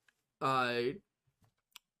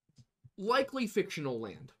likely fictional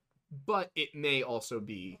land, but it may also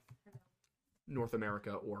be North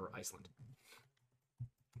America or Iceland.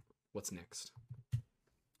 What's next?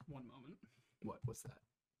 One moment. What's that?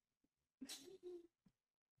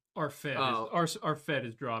 Our Fed, Oh. our Fed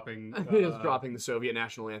is dropping. It's dropping the Soviet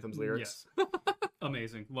national anthem's lyrics. Yes.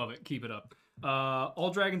 Amazing. Love it. Keep it up.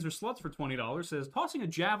 All Dragons Are Sluts for $20 says, tossing a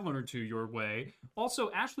javelin or two your way.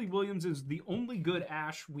 Also, Ashley Williams is the only good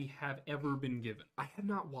Ash we have ever been given. I have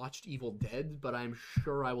not watched Evil Dead, but I'm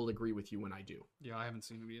sure I will agree with you when I do. Yeah, I haven't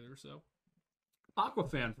seen it either, so.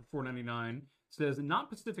 Aquafan for $4.99 says, not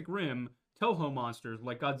Pacific Rim, Toho monsters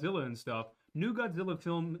like Godzilla and stuff. New Godzilla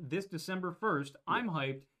film this December 1st. I'm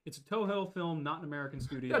hyped. It's a Toho film, not an American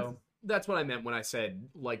studio. That's what I meant when I said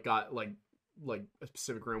like a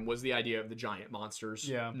Pacific Rim was the idea of the giant monsters.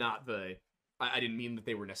 Yeah. Not the. I didn't mean that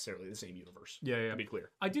they were necessarily the same universe. Yeah. To be clear.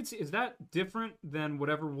 I did see. Is that different than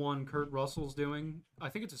whatever one Kurt Russell's doing? I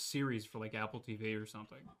think it's a series for like Apple TV or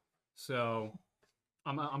something. So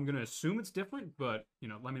I'm gonna assume it's different, but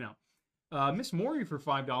let me know. Miss Maury for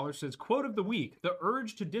 $5 says, quote of the week: the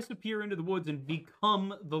urge to disappear into the woods and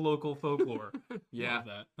become the local folklore. Yeah. Love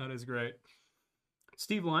that. That is great.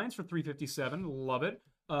 Steve Lyons for $3.57. Love it.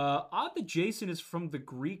 Odd that Jason is from the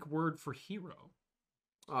Greek word for hero.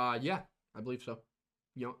 Yeah, I believe so.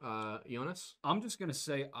 Jonas? I'm just gonna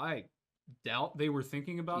say I doubt they were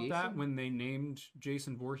thinking about that Jason? when they named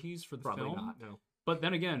Jason Voorhees for the Probably film. not. No. But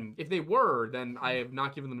then again, If they were, then I have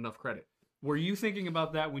not given them enough credit. were you thinking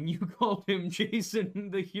about that when you called him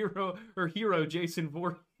Jason the hero or hero Jason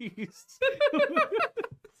Voorhees?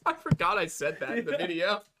 I forgot I said that in the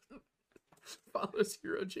video. Follows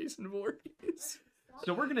hero Jason Voorhees.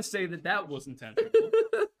 So we're gonna say that was intentional.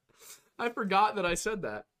 I forgot that I said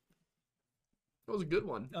that. That was a good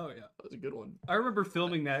one. Oh yeah, That was a good one. I remember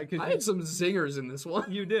filming that I because had some zingers in this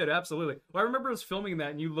one. you did absolutely. Well, I remember us filming that,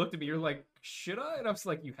 and you looked at me. You're like, "Should I?" And I was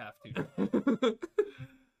like, "You have to."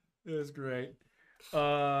 It was great.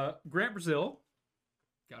 Grant Brazil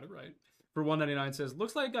got it right for $1.99 says,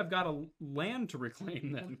 "Looks like I've got a land to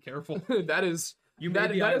reclaim." Then careful. That is You that,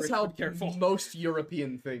 may be that Irish, is how but careful. most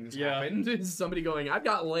European things Yeah. happen. Is somebody going, I've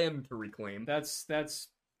got land to reclaim. That's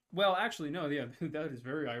Well, actually, no. Yeah, that is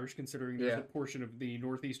very Irish, considering there's Yeah. a portion of the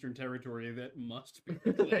northeastern territory that must be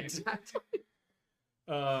reclaimed. Exactly.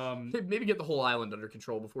 Maybe get the whole island under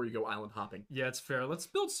control before you go island hopping. Yeah, it's fair. Let's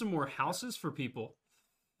build some more houses for people.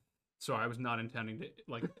 Sorry, I was not intending to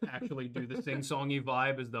actually do the sing-songy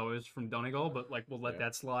vibe as though it was from Donegal, but we'll let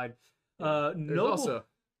that slide. There's Noble.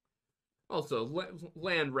 also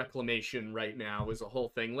land reclamation right now is a whole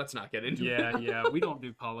thing. Let's not get into it. Yeah, we don't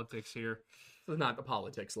do politics here. This is not the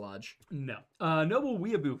politics lodge. No. Noble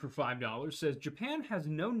Weeaboo for $5 says, Japan has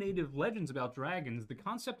no native legends about dragons. The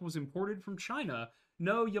concept was imported from China.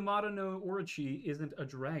 No, Yamada no Orochi isn't a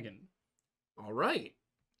dragon. All right.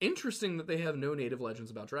 Interesting that they have no native legends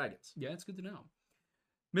about dragons. Yeah, it's good to know.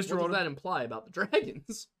 What does that imply about the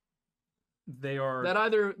dragons? They are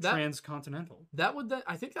transcontinental.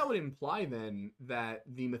 I think that would imply then that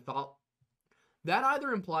that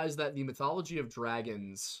either implies that the mythology of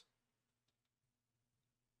dragons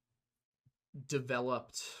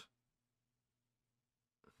developed.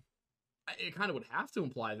 It kind of would have to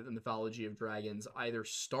imply that the mythology of dragons either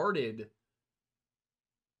started.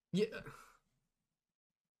 Yeah.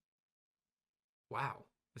 Wow,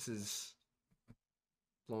 this is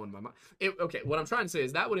blowing my mind. Okay, what I'm trying to say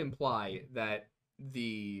is that would imply that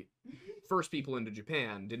the first people into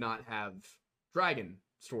Japan did not have dragon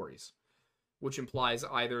stories, which implies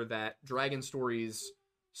either that dragon stories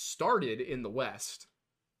started in the West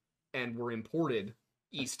and were imported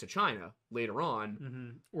east to China later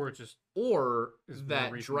on, or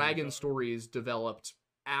that dragon stories developed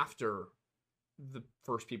after the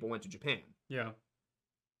first people went to Japan. Yeah.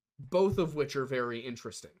 Both of which are very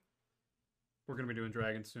interesting. We're going to be doing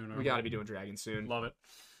dragons soon. We got to be doing dragons soon. Love it.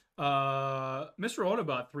 Mr.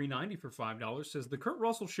 Autobot $3.90 for $5 says the Kurt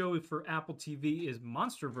Russell show for Apple TV is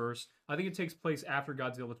MonsterVerse. I think it takes place after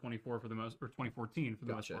Godzilla 2014 for the most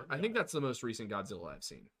part. I think that's the most recent Godzilla I've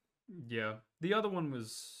seen. Yeah, the other one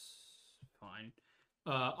was fine.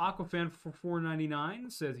 Aquafan for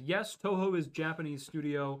 $4.99 says yes, Toho is Japanese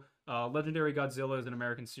studio. Legendary Godzilla is an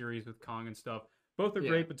American series with Kong and stuff. Both are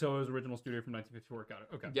great, but Toho's original studio from 1954. Got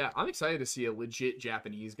it. Okay. Yeah, I'm excited to see a legit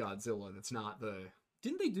Japanese Godzilla that's not the.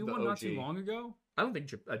 Didn't they do one OG. not too long ago? I don't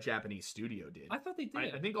think a Japanese studio did. I thought they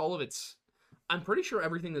did. I think all of it's. I'm pretty sure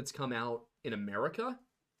everything that's come out in America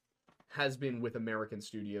has been with American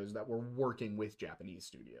studios that were working with Japanese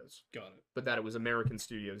studios. Got it. But that it was American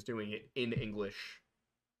studios doing it in English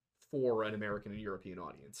for an American and European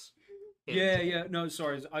audience. Yeah. No,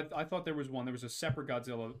 sorry. I thought there was one. There was a separate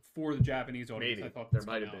Godzilla for the Japanese audience. Maybe. I thought there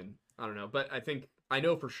might have been. I don't know. But I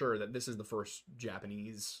know for sure that this is the first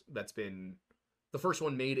Japanese that's been... The first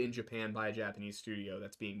one made in Japan by a Japanese studio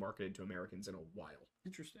that's being marketed to Americans in a while.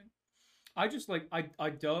 Interesting. I just I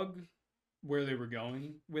dug where they were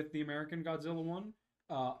going with the American Godzilla one.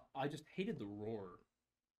 I just hated the roar.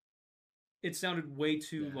 It sounded way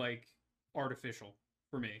too artificial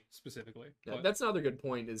for me specifically. Yeah, that's another good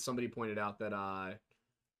point. Is somebody pointed out that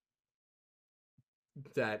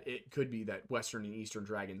that it could be that Western and Eastern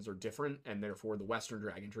dragons are different, and therefore the Western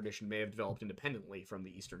dragon tradition may have developed independently from the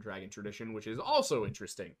Eastern dragon tradition, which is also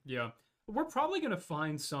interesting. Yeah, we're probably gonna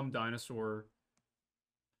find some dinosaur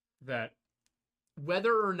that.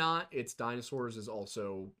 Whether or not it's dinosaurs is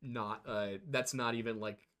also not. That's not even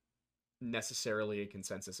necessarily a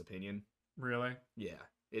consensus opinion. Really? Yeah,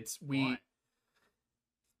 we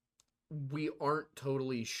aren't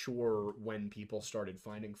totally sure when people started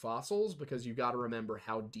finding fossils because you got to remember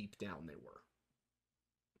how deep down they were.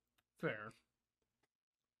 Fair.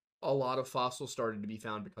 A lot of fossils started to be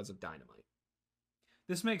found because of dynamite.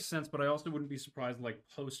 This makes sense, but I also wouldn't be surprised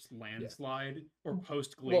post landslide or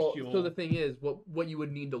post glacial. Well, so the thing is, what you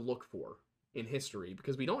would need to look for in history,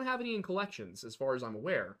 because we don't have any in collections as far as I'm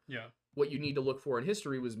aware. Yeah. What you need to look for in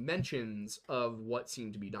history was mentions of what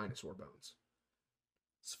seemed to be dinosaur bones.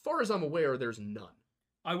 As far as I'm aware, there's none.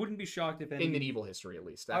 I wouldn't be shocked if any... In medieval history, at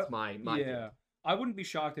least. That's my yeah. I wouldn't be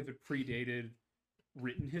shocked if it predated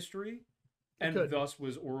written history, and thus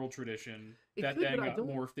was oral tradition that then got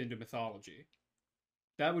morphed into mythology.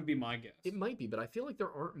 That would be my guess. It might be, but I feel like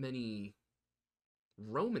there aren't many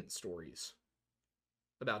Roman stories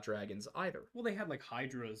about dragons either. Well, they had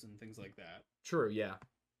hydras and things like that. True, yeah.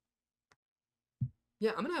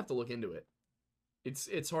 Yeah, I'm gonna have to look into it.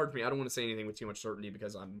 It's hard for me. I don't want to say anything with too much certainty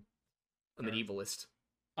because I'm a medievalist.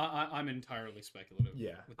 I'm entirely speculative.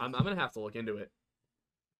 Yeah, I'm gonna have to look into it.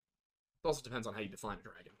 It also depends on how you define a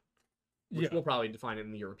dragon. Which we'll probably define it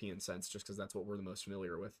in the European sense, just because that's what we're the most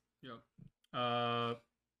familiar with. Yeah.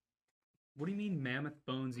 What do you mean mammoth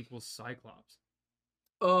bones equals Cyclops?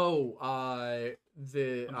 Oh, I'm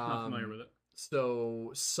not familiar with it.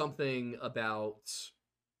 So something about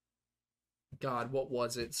God, what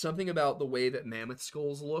was it? Something about the way that mammoth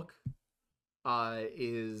skulls look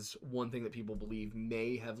is one thing that people believe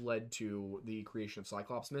may have led to the creation of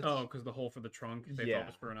Cyclops myths. Oh, because the hole for the trunk they Yeah. thought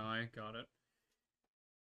was for an eye. Got it.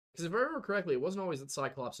 Because if I remember correctly, it wasn't always that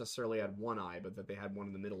Cyclops necessarily had one eye, but that they had one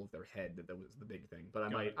in the middle of their head that was the big thing.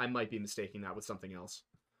 But I might be mistaking that with something else.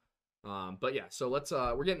 But yeah, so let's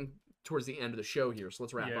we're getting towards the end of the show here, so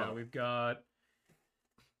let's wrap up. Yeah, we've got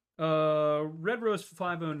Red Rose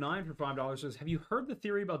 509 for $5 says, have you heard the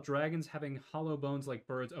theory about dragons having hollow bones like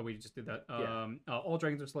birds? Oh, we just did that. All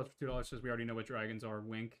dragons are sluts for $2 says we already know what dragons are.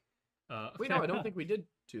 Wink. Wait, no, I don't think we did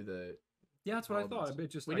do the. Yeah, that's what I thought. bones. It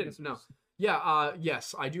just We I didn't. guess it No. was- Yeah.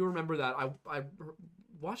 Yes, I do remember that. I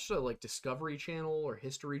watched a like Discovery Channel or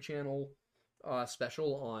History Channel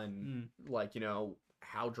special on like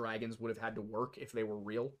how dragons would have had to work if they were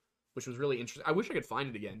real, which was really interesting. I wish I could find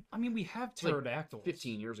it again. I mean, we have It's like pterodactyls.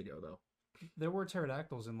 15 years ago though. There were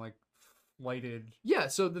pterodactyls in like flighted Yeah.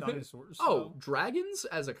 So the thing. dinosaurs. Oh, dragons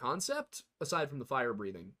as a concept, aside from the fire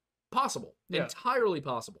breathing, possible. Yeah. Entirely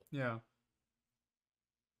possible. yeah,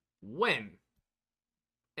 When?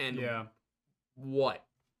 And yeah. what?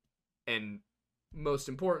 And most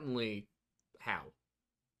importantly, how?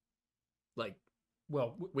 Like,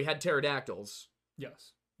 Well, we had pterodactyls.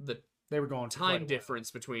 yes, The they were going for quite a time while.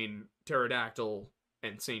 difference between pterodactyl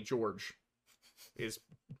and St. George is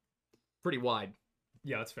pretty wide.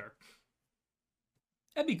 Yeah, that's fair.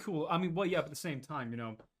 That'd be cool. I mean, well, yeah, but at the same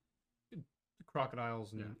time,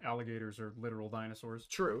 crocodiles and alligators are literal dinosaurs.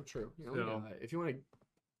 True. So- If you want to.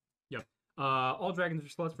 All dragons are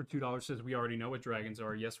sluts for $2 says we already know what dragons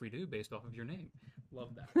are. Yes, we do, based off of your name.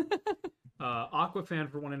 Love that. Aquafan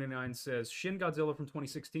for $1.99 says Shin Godzilla from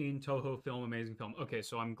 2016, Toho film, amazing film. Okay,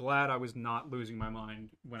 so I'm glad I was not losing my mind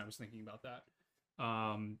when I was thinking about that.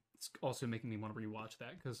 It's also making me want to rewatch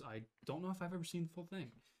that because I don't know if I've ever seen the full thing.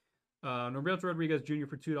 Norberto Rodriguez Jr.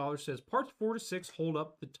 for $2 says parts 4 to 6 hold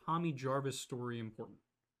up the Tommy Jarvis story important.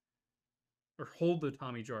 Or hold the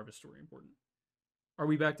Tommy Jarvis story important. Are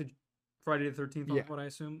we back to Friday the 13th on Yeah. what I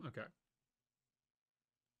assume? Okay.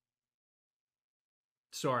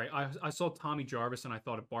 Sorry, I saw Tommy Jarvis and I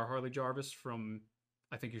thought of Bar Harley Jarvis from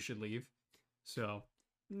I Think You Should Leave. So,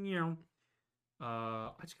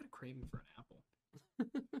 I just got a craving for an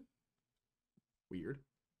apple. Weird.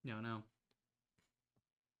 Yeah, I know.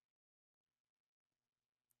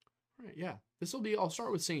 All right, yeah. I'll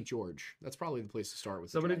start with St. George. That's probably the place to start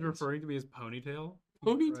with. the Somebody's dragons. referring to me as Ponytail.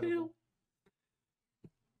 Ponytail? Incredible.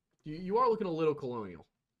 You are looking a little colonial.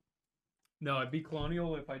 No, it'd be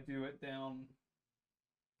colonial if I do it down.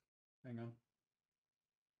 Hang on.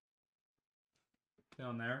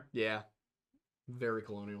 Down there. Yeah. Very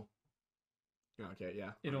colonial. Okay,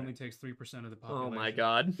 yeah. It All only right. takes 3% of the Oh population. my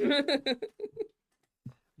god.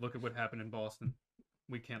 Look at what happened in Boston.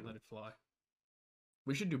 We can't let it fly.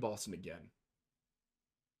 We should do Boston again.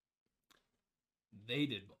 They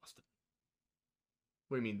did Boston.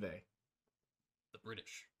 What do you mean they? The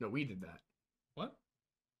British. No, we did that. What?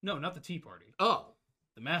 No, not the Tea Party. Oh.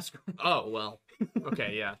 The Masquerade. Oh, well.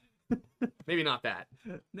 Okay, yeah. Maybe not that.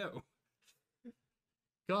 No.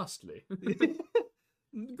 Ghastly.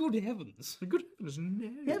 Good heavens. Good heavens,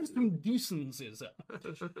 no. Have some decency, sir.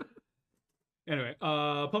 Anyway,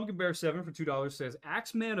 Pumpkin Bear 7 for $2 says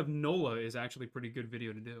Axeman of Nola is actually a pretty good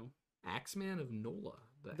video to do. Axeman of Nola.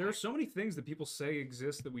 There are so many things that people say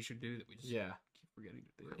exist that we should do that we just Yeah. keep forgetting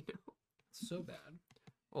to do. I know. It's so bad.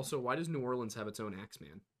 Also, why does New Orleans have its own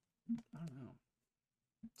Axeman? I don't know.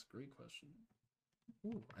 It's a great question.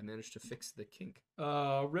 Ooh, I managed to fix the kink.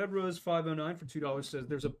 Red Rose 509 for $2 says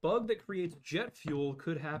there's a bug that creates jet fuel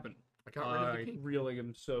could happen. I got rid of the I kink. really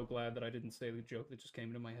am so glad that I didn't say the joke that just came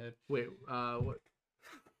into my head. Wait, what?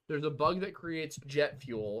 There's a bug that creates jet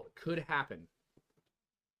fuel. Could happen.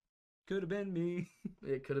 Could have been me.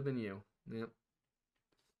 It could have been you. Yep.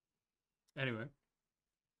 Anyway.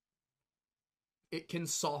 It can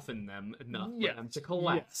soften them enough for Yes. them to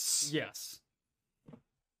collapse. Yes.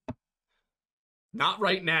 Not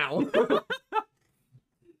right now.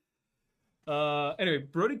 Anyway,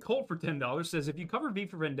 Brody Colt for $10 says if you cover V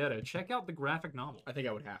for Vendetta, check out the graphic novel. I think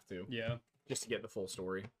I would have to. Yeah. Just to get the full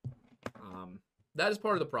story. That is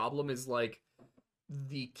part of the problem is like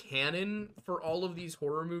the canon for all of these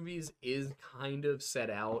horror movies is kind of set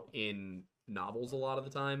out in novels a lot of the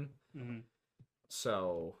time. Mm-hmm.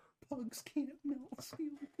 So Bugs can't melt steel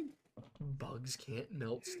beams. bugs can't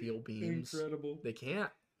melt steel beams. Incredible. They can't.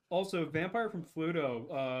 Also, Vampire from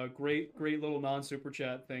Pluto, great little non-super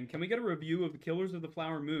chat thing. Can we get a review of the Killers of the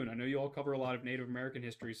Flower Moon? I know you all cover a lot of Native American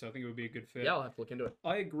history, so I think it would be a good fit. Yeah, I'll have to look into it.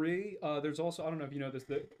 I agree. There's also, I don't know if you know this,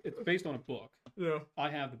 it's based on a book. Yeah. I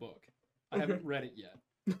have the book. I haven't read it yet,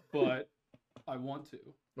 but I want to.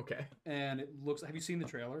 Okay. And it looks. Have you seen the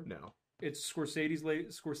trailer? No. It's Scorsese's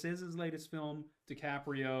latest film.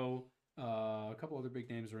 DiCaprio, a couple other big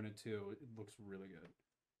names are in it too. It looks really good.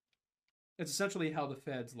 It's essentially how the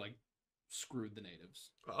feds like screwed the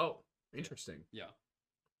natives. Oh, interesting. Yeah.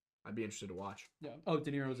 I'd be interested to watch. Yeah. Oh,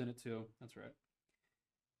 De Niro's in it too. That's right.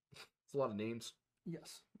 It's a lot of names.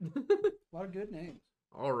 Yes. A lot of good names.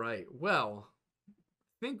 All right. Well, I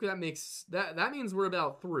think that means we're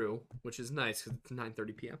about through, which is nice because it's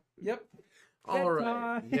 9:30 p.m. Yep. All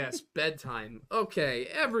right. Bedtime. Yes, bedtime. Okay,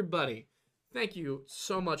 everybody. Thank you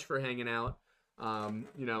so much for hanging out.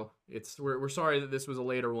 We're sorry that this was a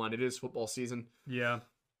later one. It is football season. Yeah.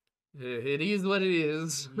 It is what it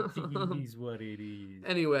is. It is what it is.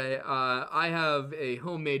 Anyway, I have a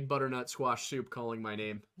homemade butternut squash soup calling my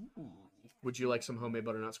name. Ooh. Would you like some homemade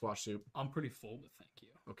butternut squash soup? I'm pretty full, but thank you.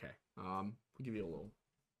 Okay. I'll give you a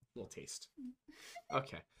little taste.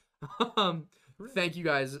 Okay. Thank you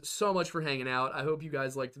guys so much for hanging out. I hope you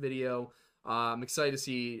guys liked the video. I'm excited to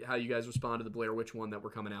see how you guys respond to the Blair Witch one that we're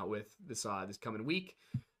coming out with this coming week.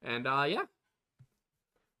 And yeah.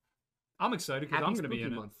 I'm excited because I'm going to be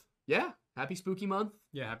in month. Yeah. Happy spooky month.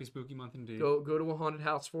 Yeah, happy spooky month indeed. Go to a haunted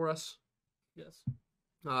house for us. Yes.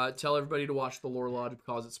 Tell everybody to watch the Lore Lodge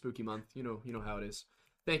because it's spooky month. You know how it is.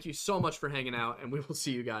 Thank you so much for hanging out, and we will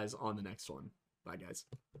see you guys on the next one. Bye, guys.